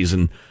bodies,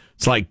 and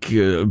it's like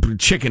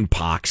chicken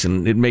pox,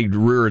 and it may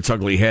rear its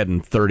ugly head in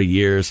 30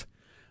 years.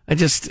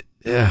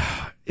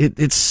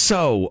 It's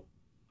so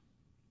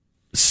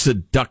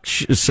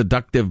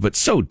seductive, but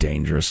so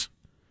dangerous.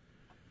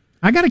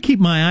 I got to keep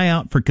my eye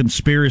out for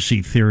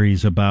conspiracy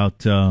theories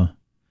about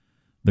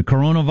the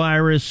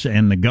coronavirus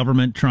and the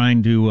government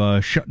trying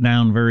to shut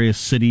down various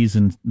cities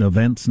and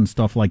events and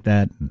stuff like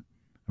that.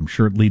 I'm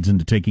sure it leads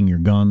into taking your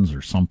guns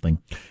or something.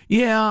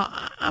 Yeah,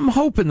 I'm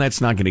hoping that's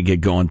not going to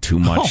get going too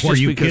much. Oh, are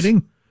you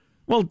kidding?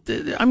 Well,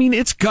 I mean,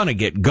 it's going to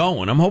get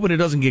going. I'm hoping it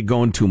doesn't get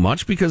going too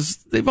much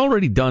because they've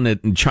already done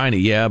it in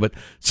China, but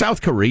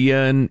South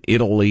Korea and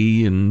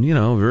Italy and,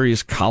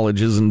 various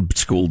colleges and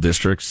school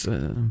districts.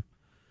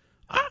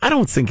 I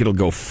don't think it'll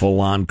go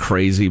full-on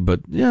crazy,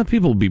 but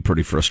people will be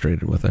pretty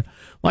frustrated with it.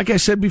 Like I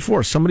said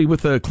before, somebody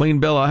with a clean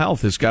bill of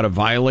health has got to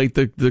violate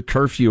the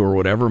curfew or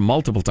whatever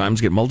multiple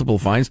times, get multiple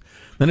fines.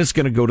 Then it's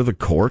going to go to the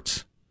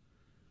courts.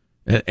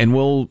 And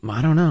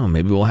I don't know,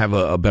 maybe we'll have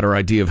a better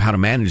idea of how to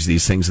manage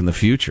these things in the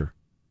future.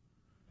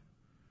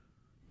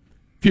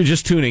 If you're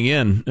just tuning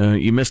in,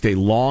 you missed a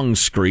long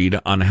screed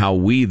on how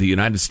we, the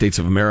United States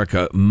of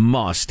America,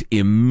 must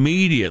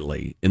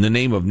immediately, in the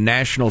name of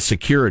national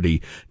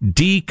security,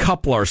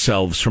 decouple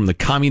ourselves from the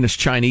communist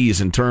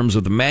Chinese in terms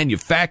of the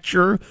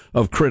manufacture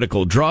of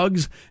critical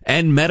drugs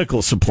and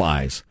medical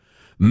supplies,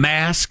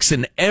 masks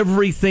and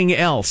everything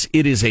else.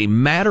 It is a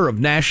matter of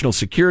national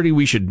security.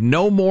 We should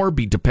no more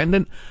be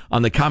dependent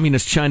on the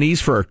communist Chinese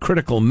for our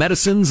critical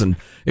medicines and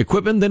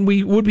equipment than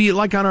we would be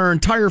like on our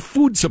entire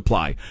food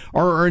supply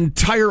or our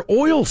entire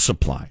oil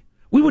supply.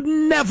 We would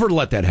never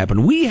let that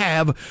happen. We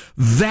have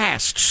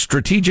vast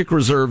strategic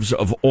reserves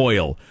of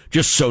oil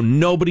just so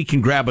nobody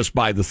can grab us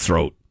by the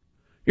throat.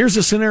 Here's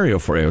a scenario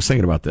for you. I was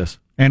thinking about this.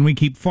 And we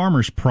keep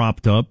farmers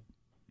propped up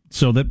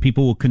so that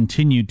people will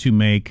continue to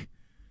make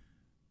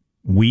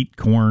wheat,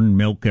 corn,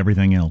 milk,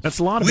 everything else. That's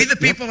a lot of We the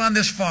people on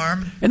this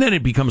farm. And then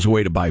it becomes a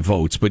way to buy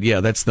votes. But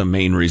that's the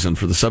main reason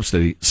for the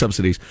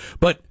subsidies.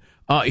 But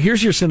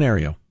here's your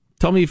scenario.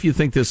 Tell me if you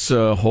think this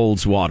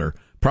holds water.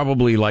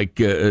 Probably like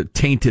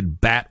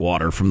tainted bat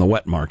water from the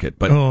wet market.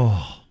 But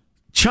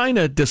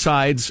China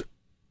decides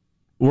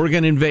we're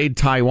going to invade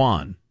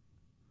Taiwan.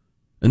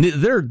 And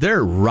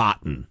they're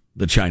rotten,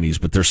 the Chinese,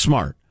 but they're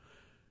smart.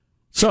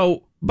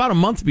 So about a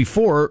month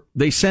before,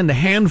 they send a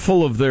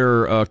handful of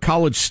their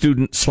college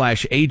student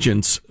 /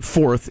 agents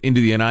forth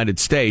into the United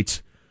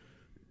States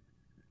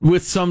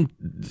with some,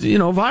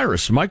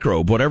 virus,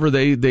 microbe, whatever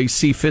they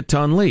see fit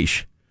to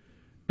unleash.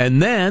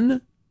 And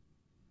then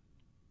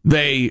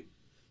they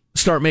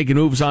start making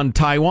moves on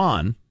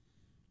Taiwan.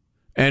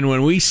 And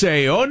when we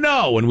say, oh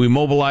no, when we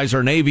mobilize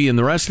our Navy and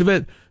the rest of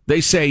it,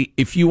 they say,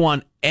 if you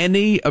want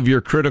any of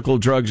your critical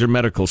drugs or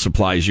medical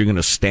supplies, you're going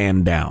to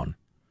stand down.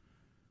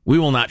 We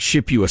will not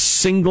ship you a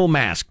single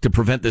mask to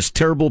prevent this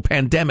terrible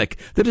pandemic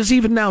that is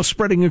even now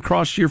spreading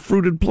across your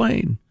fruited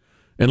plain,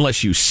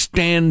 unless you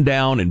stand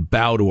down and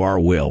bow to our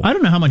will. I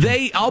don't know how much...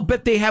 I'll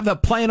bet they have a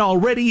plan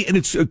already, and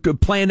it's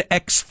Plan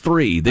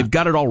X3. They've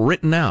got it all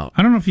written out.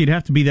 I don't know if you'd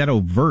have to be that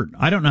overt.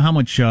 I don't know how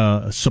much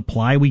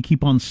supply we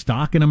keep on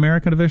stock in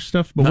America to this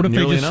stuff, but what if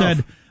they just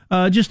said...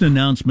 just an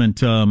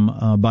announcement,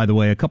 by the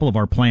way, a couple of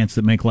our plants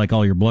that make like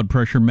all your blood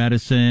pressure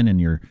medicine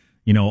and your,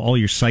 all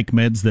your psych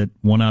meds that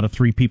 1 out of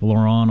 3 people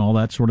are on, all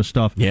that sort of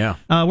stuff. Yeah.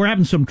 We're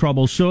having some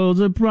trouble, so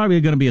there's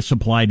probably going to be a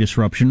supply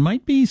disruption.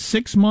 Might be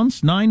 6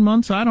 months, 9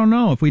 months, I don't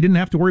know. If we didn't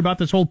have to worry about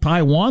this whole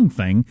Taiwan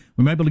thing,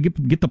 we might be able to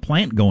get the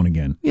plant going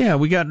again. Yeah,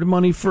 we got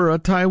money for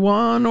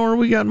Taiwan, or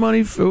we got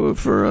money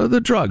for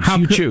the drugs.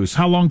 Choose.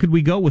 How long could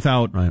we go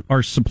without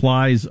our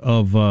supplies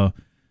of...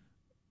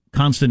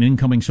 constant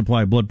incoming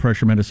supply of blood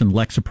pressure medicine,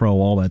 Lexapro,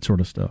 all that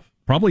sort of stuff?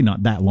 Probably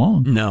not that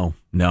long. No.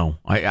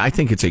 I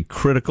think it's a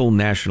critical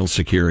national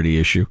security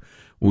issue.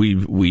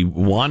 We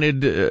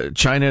wanted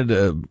China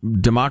to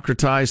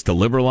democratize, to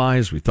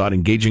liberalize. We thought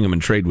engaging them in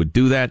trade would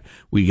do that.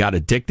 We got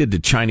addicted to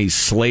Chinese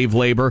slave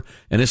labor.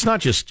 And it's not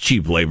just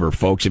cheap labor,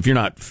 folks. If you're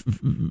not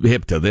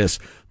hip to this,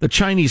 the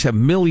Chinese have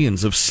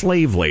millions of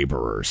slave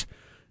laborers.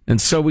 And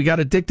so we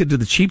got addicted to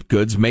the cheap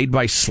goods made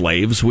by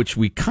slaves, which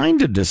we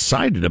kind of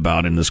decided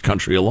about in this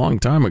country a long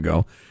time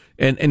ago.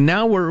 And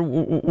now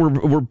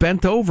we're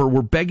bent over.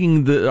 We're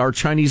begging our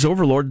Chinese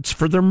overlords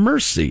for their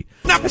mercy.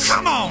 Now,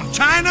 come on,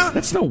 China!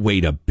 That's no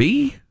way to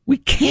be. We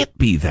can't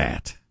be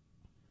that.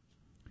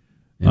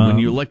 And when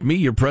you elect me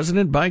your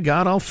president, by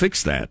God, I'll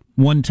fix that.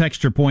 One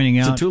texter pointing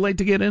out... Is it too late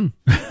to get in?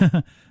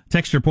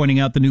 Texter pointing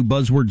out the new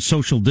buzzword,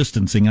 social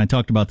distancing. I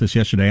talked about this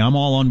yesterday. I'm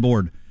all on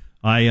board.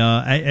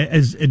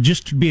 As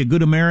just to be a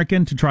good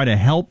American, to try to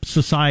help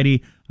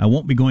society, I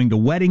won't be going to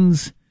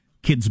weddings,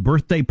 kids'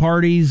 birthday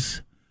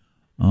parties,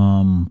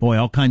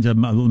 all kinds of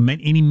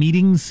any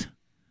meetings.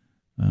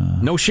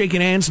 No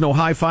shaking hands, no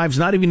high fives,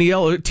 not even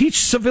yell.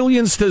 Teach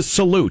civilians to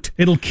salute.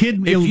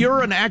 If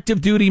you're an active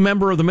duty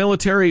member of the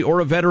military or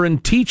a veteran,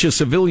 teach a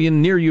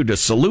civilian near you to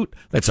salute.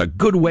 That's a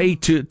good way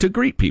to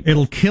greet people.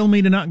 It'll kill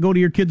me to not go to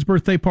your kid's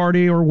birthday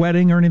party or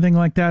wedding or anything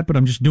like that, but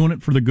I'm just doing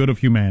it for the good of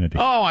humanity.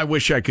 Oh, I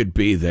wish I could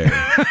be there.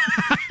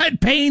 It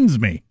pains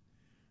me.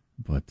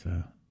 But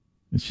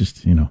it's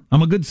just,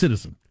 I'm a good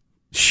citizen.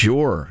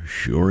 Sure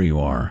you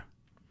are.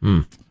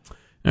 All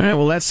right,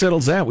 well, that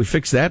settles that. We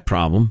fixed that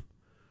problem.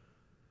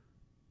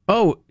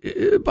 Oh,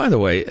 by the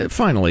way,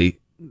 finally,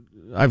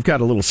 I've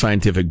got a little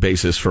scientific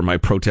basis for my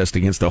protest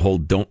against the whole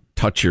don't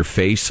touch your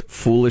face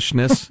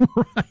foolishness.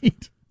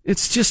 Right.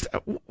 It's just,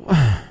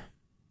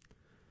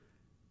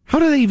 how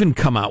do they even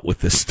come out with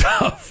this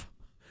stuff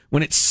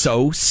when it's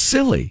so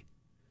silly?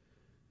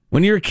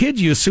 When you're a kid,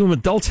 you assume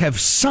adults have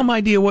some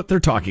idea what they're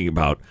talking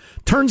about.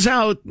 Turns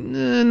out,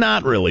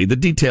 not really. The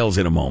details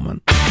in a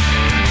moment.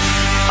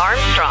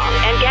 Armstrong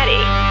and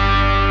Getty.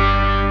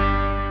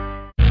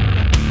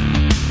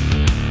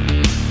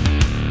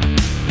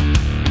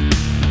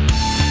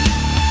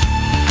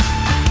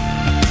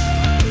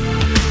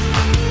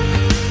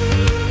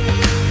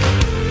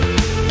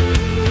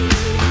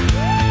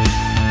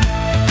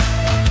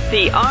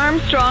 The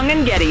Armstrong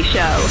and Getty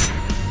Show.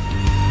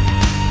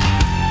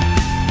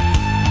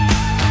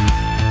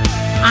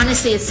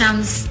 Honestly, it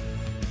sounds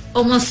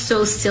almost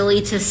so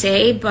silly to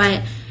say,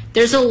 but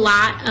there's a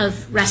lot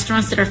of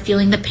restaurants that are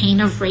feeling the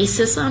pain of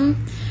racism,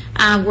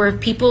 where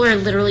people are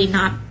literally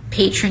not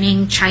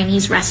patroning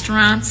Chinese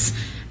restaurants.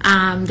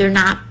 They're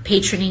not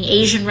patroning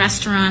Asian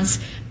restaurants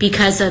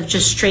because of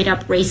just straight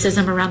up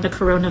racism around the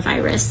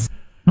coronavirus.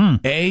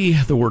 A,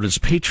 the word is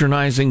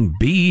patronizing.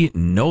 B,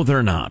 no,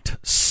 they're not.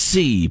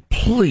 C,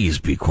 please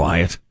be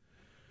quiet.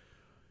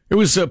 It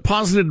was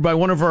posited by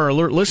one of our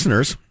alert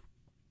listeners.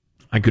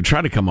 I could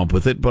try to come up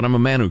with it, but I'm a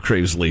man who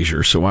craves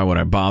leisure, so why would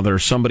I bother?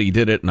 Somebody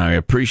did it, and I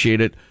appreciate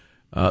it.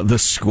 The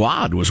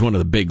Squad was one of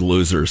the big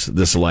losers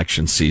this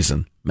election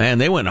season. Man,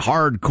 they went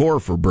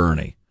hardcore for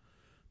Bernie,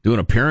 doing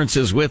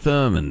appearances with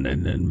him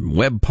and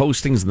web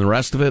postings and the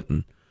rest of it,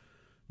 and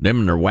them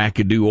and their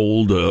wackadoo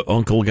old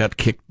uncle got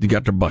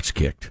their butts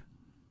kicked.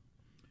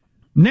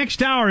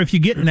 Next hour, if you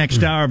get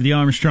next hour of the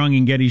Armstrong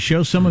and Getty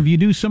Show, some of you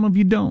do, some of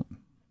you don't.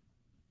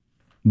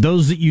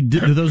 Those of you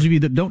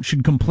that don't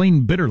should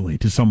complain bitterly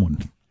to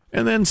someone.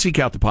 And then seek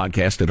out the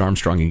podcast at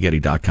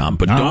armstrongandgetty.com.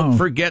 But don't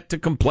forget to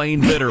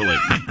complain bitterly.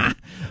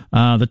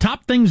 The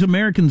top things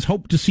Americans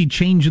hope to see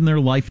change in their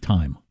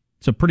lifetime.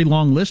 It's a pretty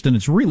long list, and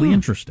it's really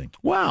interesting.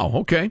 Wow,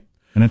 okay.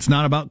 And it's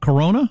not about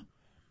Corona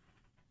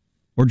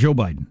or Joe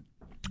Biden.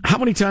 How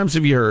many times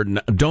have you heard,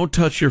 don't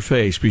touch your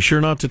face, be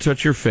sure not to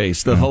touch your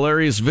face? The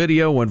hilarious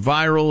video went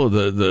viral of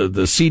the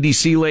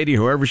CDC lady,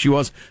 whoever she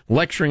was,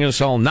 lecturing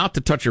us all not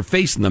to touch her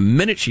face. And the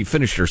minute she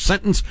finished her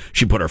sentence,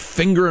 she put her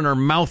finger in her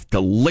mouth to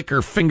lick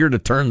her finger to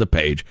turn the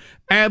page.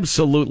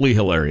 Absolutely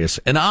hilarious.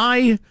 And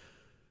I,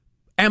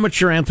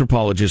 amateur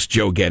anthropologist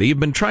Joe Getty, have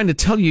been trying to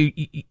tell you,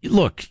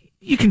 look,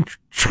 you can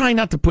try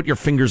not to put your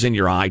fingers in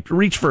your eye,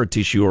 reach for a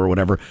tissue or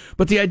whatever,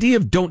 but the idea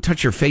of don't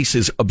touch your face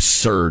is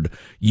absurd.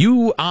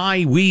 You,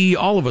 I, we,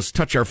 all of us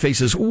touch our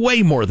faces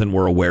way more than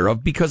we're aware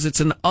of because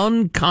it's an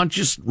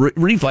unconscious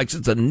reflex.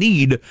 It's a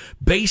need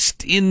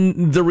based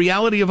in the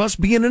reality of us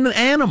being an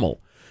animal.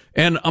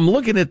 And I'm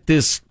looking at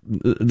this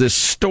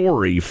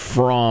story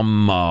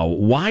from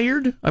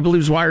Wired, I believe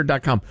it's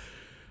Wired.com,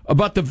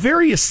 about the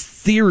various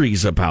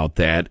theories about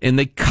that, and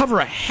they cover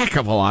a heck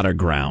of a lot of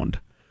ground.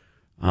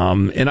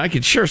 And I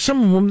could share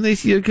some of them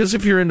because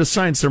if you're into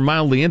science, they're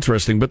mildly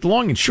interesting. But the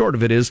long and short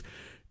of it is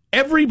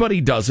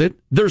everybody does it.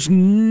 There's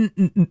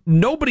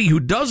nobody who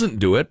doesn't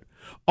do it.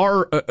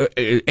 Our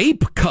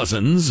ape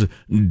cousins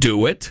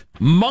do it.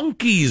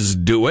 Monkeys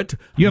do it.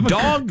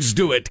 Dogs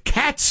do it.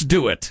 Cats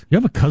do it. You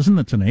have a cousin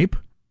that's an ape?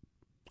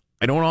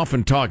 I don't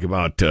often talk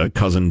about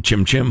cousin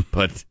Chim Chim,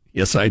 but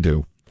yes, I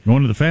do.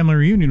 Going to the family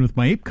reunion with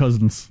my ape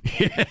cousins.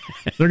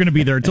 They're going to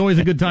be there. It's always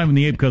a good time when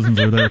the ape cousins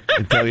are there.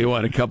 I tell you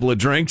what, a couple of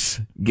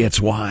drinks gets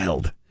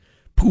wild.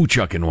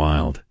 Poo-chucking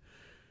wild.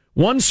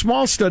 One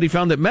small study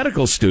found that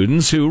medical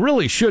students, who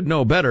really should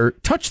know better,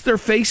 touch their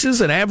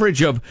faces an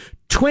average of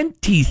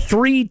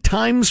 23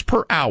 times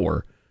per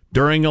hour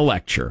during a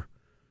lecture.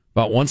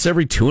 About once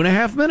every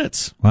 2.5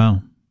 minutes.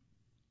 Wow.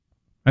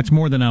 That's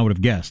more than I would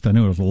have guessed. I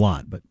knew it was a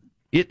lot, but...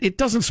 It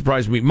doesn't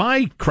surprise me.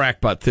 My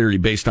crackpot theory,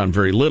 based on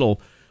very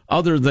little...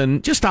 other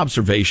than just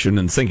observation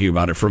and thinking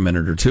about it for a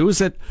minute or two, is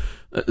that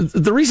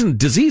the reason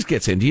disease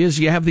gets into you is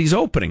you have these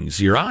openings,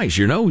 your eyes,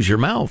 your nose, your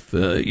mouth,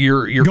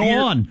 your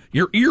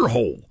ear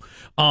hole.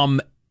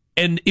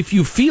 And if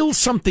you feel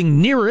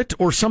something near it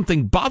or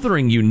something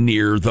bothering you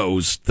near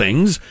those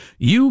things,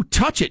 you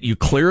touch it, you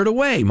clear it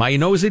away. My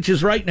nose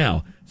itches right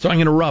now, so I'm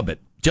going to rub it.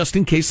 Just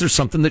in case there's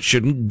something that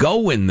shouldn't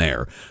go in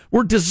there.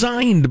 We're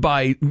designed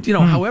by,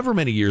 however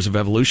many years of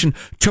evolution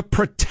to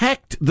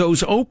protect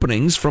those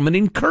openings from an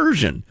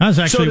incursion. I was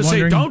actually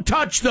wondering, say, don't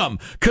touch them,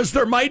 because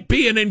there might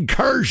be an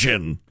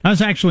incursion. I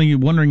was actually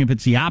wondering if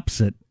it's the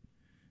opposite.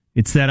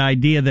 It's that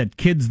idea that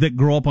kids that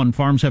grow up on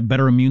farms have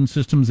better immune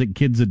systems than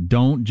kids that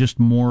don't,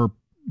 just more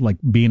like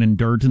being in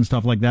dirt and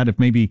stuff like that. If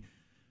maybe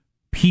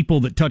people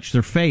that touch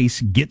their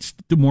face gets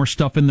more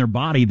stuff in their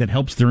body that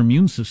helps their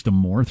immune system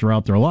more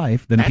throughout their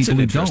life than people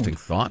who don't. That's an interesting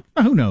thought.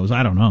 Who knows?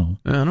 I don't know.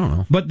 I don't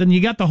know. But then you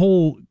got the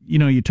whole,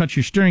 you touch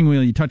your steering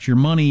wheel, you touch your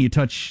money, you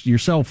touch your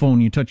cell phone,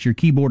 you touch your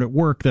keyboard at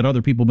work that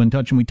other people have been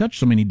touching. We touch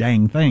so many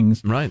dang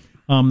things. Right.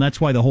 That's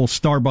why the whole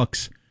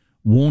Starbucks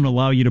won't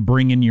allow you to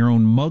bring in your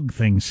own mug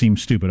thing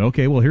seems stupid.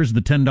 Okay, well, here's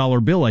the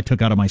 $10 bill I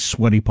took out of my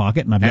sweaty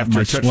pocket, and I've got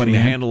my touching sweaty the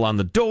handle on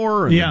the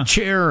door and the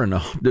chair and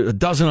a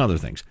dozen other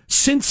things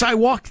since I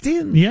walked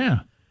in. Yeah.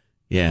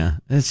 Yeah,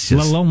 it's just...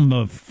 Let alone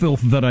the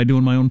filth that I do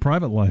in my own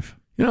private life.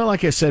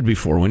 Like I said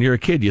before, when you're a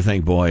kid, you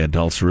think, boy,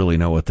 adults really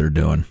know what they're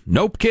doing.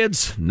 Nope,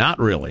 kids, not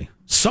really.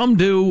 Some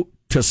do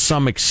to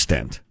some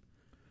extent.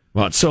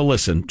 Well, so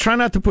listen, try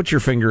not to put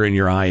your finger in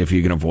your eye if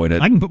you can avoid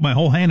it. I can put my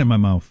whole hand in my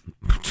mouth.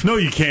 No,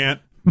 you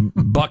can't.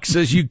 Buck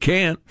says you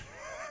can't.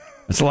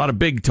 That's a lot of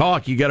big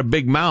talk. You got a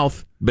big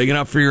mouth, big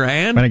enough for your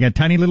hand. But I got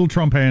tiny little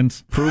Trump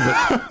hands. Prove it.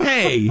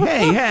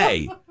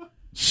 Hey.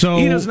 So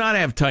he does not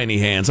have tiny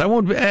hands. I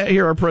won't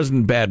hear our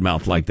president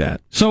badmouth like that.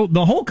 So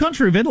the whole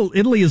country of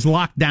Italy is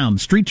locked down.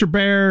 Streets are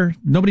bare.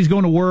 Nobody's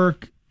going to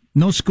work.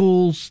 No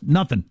schools.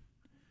 Nothing.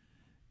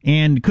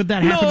 And could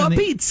that happen? No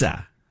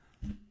pizza.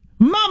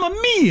 Mamma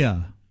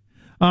mia!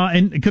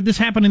 And could this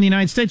happen in the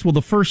United States? Well,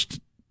 the first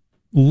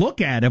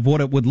look at of what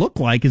it would look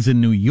like is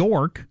in New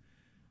York,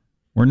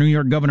 where New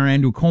York Governor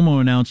Andrew Cuomo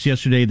announced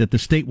yesterday that the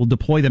state will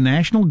deploy the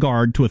National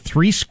Guard to a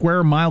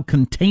 3-square-mile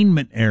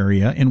containment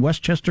area in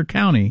Westchester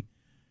County,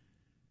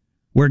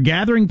 where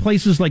gathering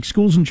places like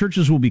schools and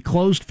churches will be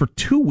closed for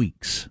 2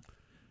 weeks.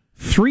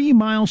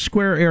 3-mile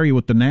square area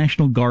with the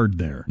National Guard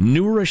there.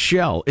 New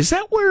Rochelle. Is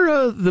that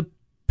where the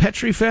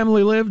Petrie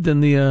family lived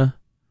in the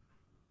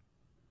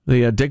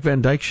Dick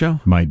Van Dyke Show?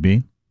 Might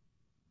be.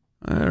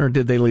 Or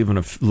did they live in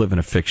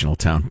a fictional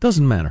town?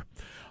 Doesn't matter.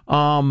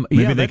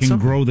 Maybe they can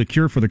grow the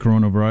cure for the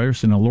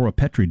coronavirus in a Laura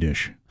Petrie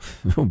dish.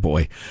 Oh,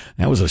 boy.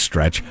 That was a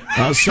stretch.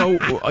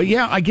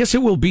 I guess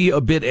it will be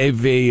a bit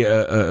of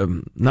a,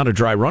 not a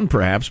dry run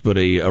perhaps, but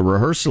a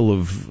rehearsal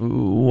of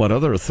what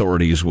other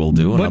authorities will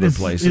do in other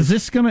places. Is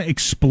this going to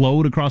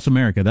explode across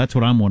America? That's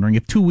what I'm wondering.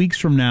 If 2 weeks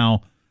from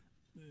now,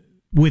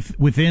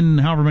 within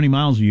however many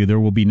miles of you, there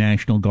will be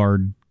National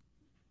Guard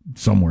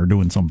somewhere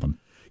doing something.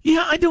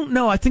 Yeah, I don't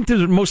know. I think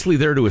they're mostly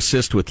there to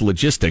assist with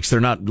logistics. They're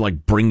not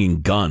like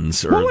bringing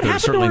guns, or they're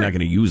certainly not going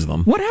to use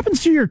them. What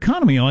happens to your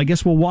economy? Well, I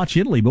guess we'll watch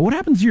Italy, but what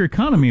happens to your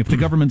economy if the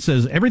government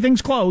says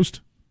everything's closed,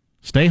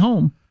 stay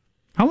home?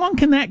 How long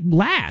can that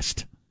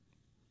last?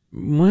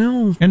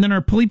 Well, and then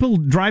are people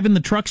driving the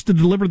trucks to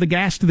deliver the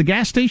gas to the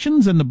gas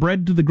stations and the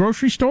bread to the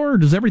grocery store, or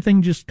does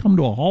everything just come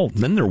to a halt?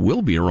 Then there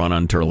will be a run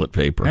on toilet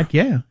paper. Heck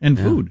yeah, and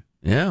food.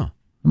 Yeah.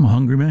 I'm a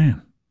hungry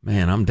man.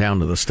 Man, I'm down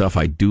to the stuff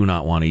I do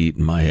not want to eat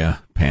in my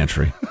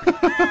pantry.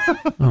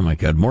 Oh, my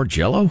God. More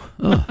Jell-O?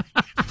 Ugh.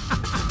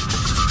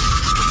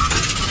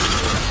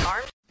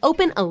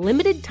 Open a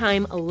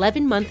limited-time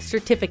 11-month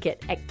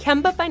certificate at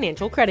Kemba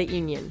Financial Credit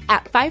Union.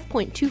 At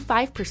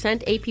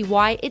 5.25%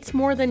 APY, it's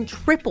more than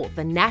triple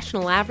the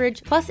national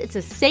average, plus it's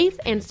a safe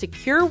and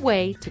secure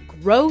way to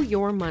grow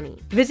your money.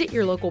 Visit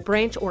your local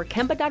branch or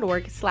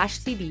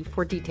kemba.org/cb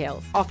for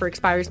details. Offer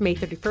expires May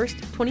 31st,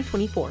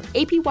 2024.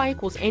 APY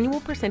equals annual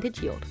percentage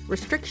yield.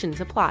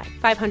 Restrictions apply.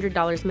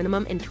 $500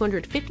 minimum and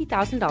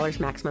 $250,000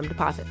 maximum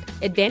deposit.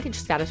 Advantage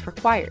status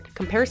required.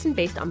 Comparison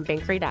based on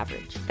bank rate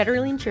average.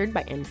 Federally insured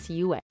by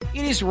NCUA.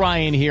 It is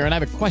Ryan here, and I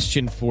have a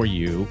question for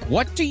you.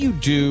 What do you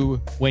do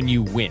when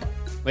you win?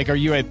 Like, are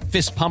you a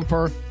fist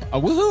pumper, a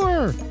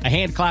woohooer, a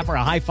hand clapper,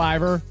 a high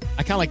fiver?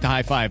 I kind of like the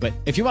high five, but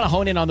if you want to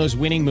hone in on those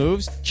winning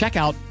moves, check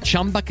out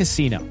Chumba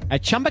Casino.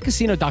 At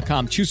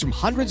ChumbaCasino.com, choose from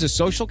hundreds of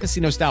social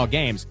casino-style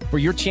games for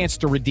your chance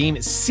to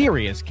redeem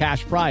serious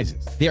cash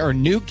prizes. There are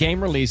new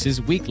game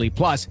releases weekly,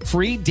 plus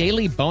free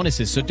daily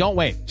bonuses, so don't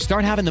wait.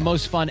 Start having the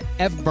most fun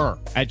ever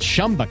at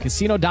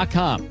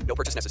ChumbaCasino.com. No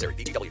purchase necessary.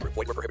 VGW. Void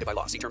where prohibited by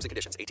law. See terms and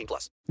conditions.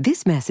 18+.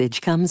 This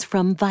message comes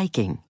from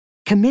Viking,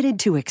 committed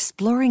to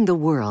exploring the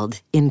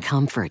world in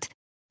comfort.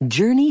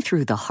 Journey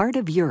through the heart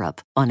of Europe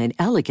on an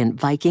elegant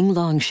Viking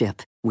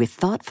longship with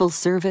thoughtful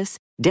service,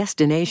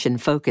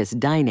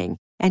 destination-focused dining,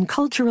 and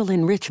cultural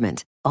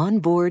enrichment on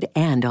board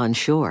and on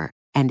shore.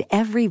 And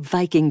every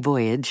Viking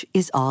voyage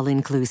is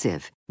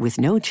all-inclusive, with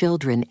no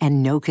children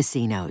and no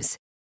casinos.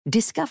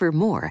 Discover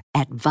more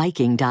at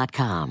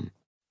Viking.com.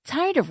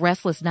 Tired of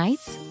restless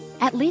nights?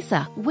 At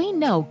Leesa, we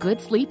know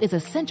good sleep is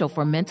essential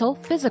for mental,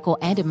 physical,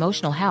 and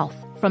emotional health.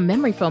 From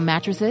memory foam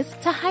mattresses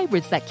to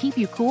hybrids that keep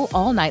you cool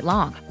all night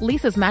long,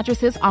 Leesa's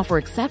mattresses offer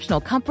exceptional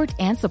comfort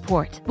and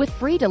support with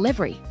free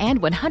delivery and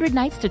 100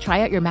 nights to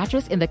try out your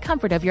mattress in the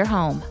comfort of your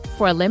home.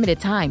 For a limited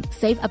time,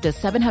 save up to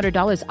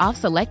 $700 off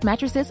select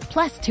mattresses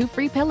plus 2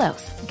 free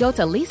pillows. Go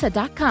to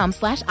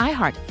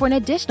Leesa.com/iHeart for an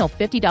additional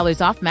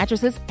 $50 off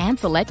mattresses and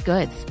select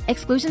goods.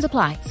 Exclusions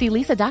apply. See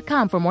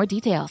Leesa.com for more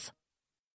details.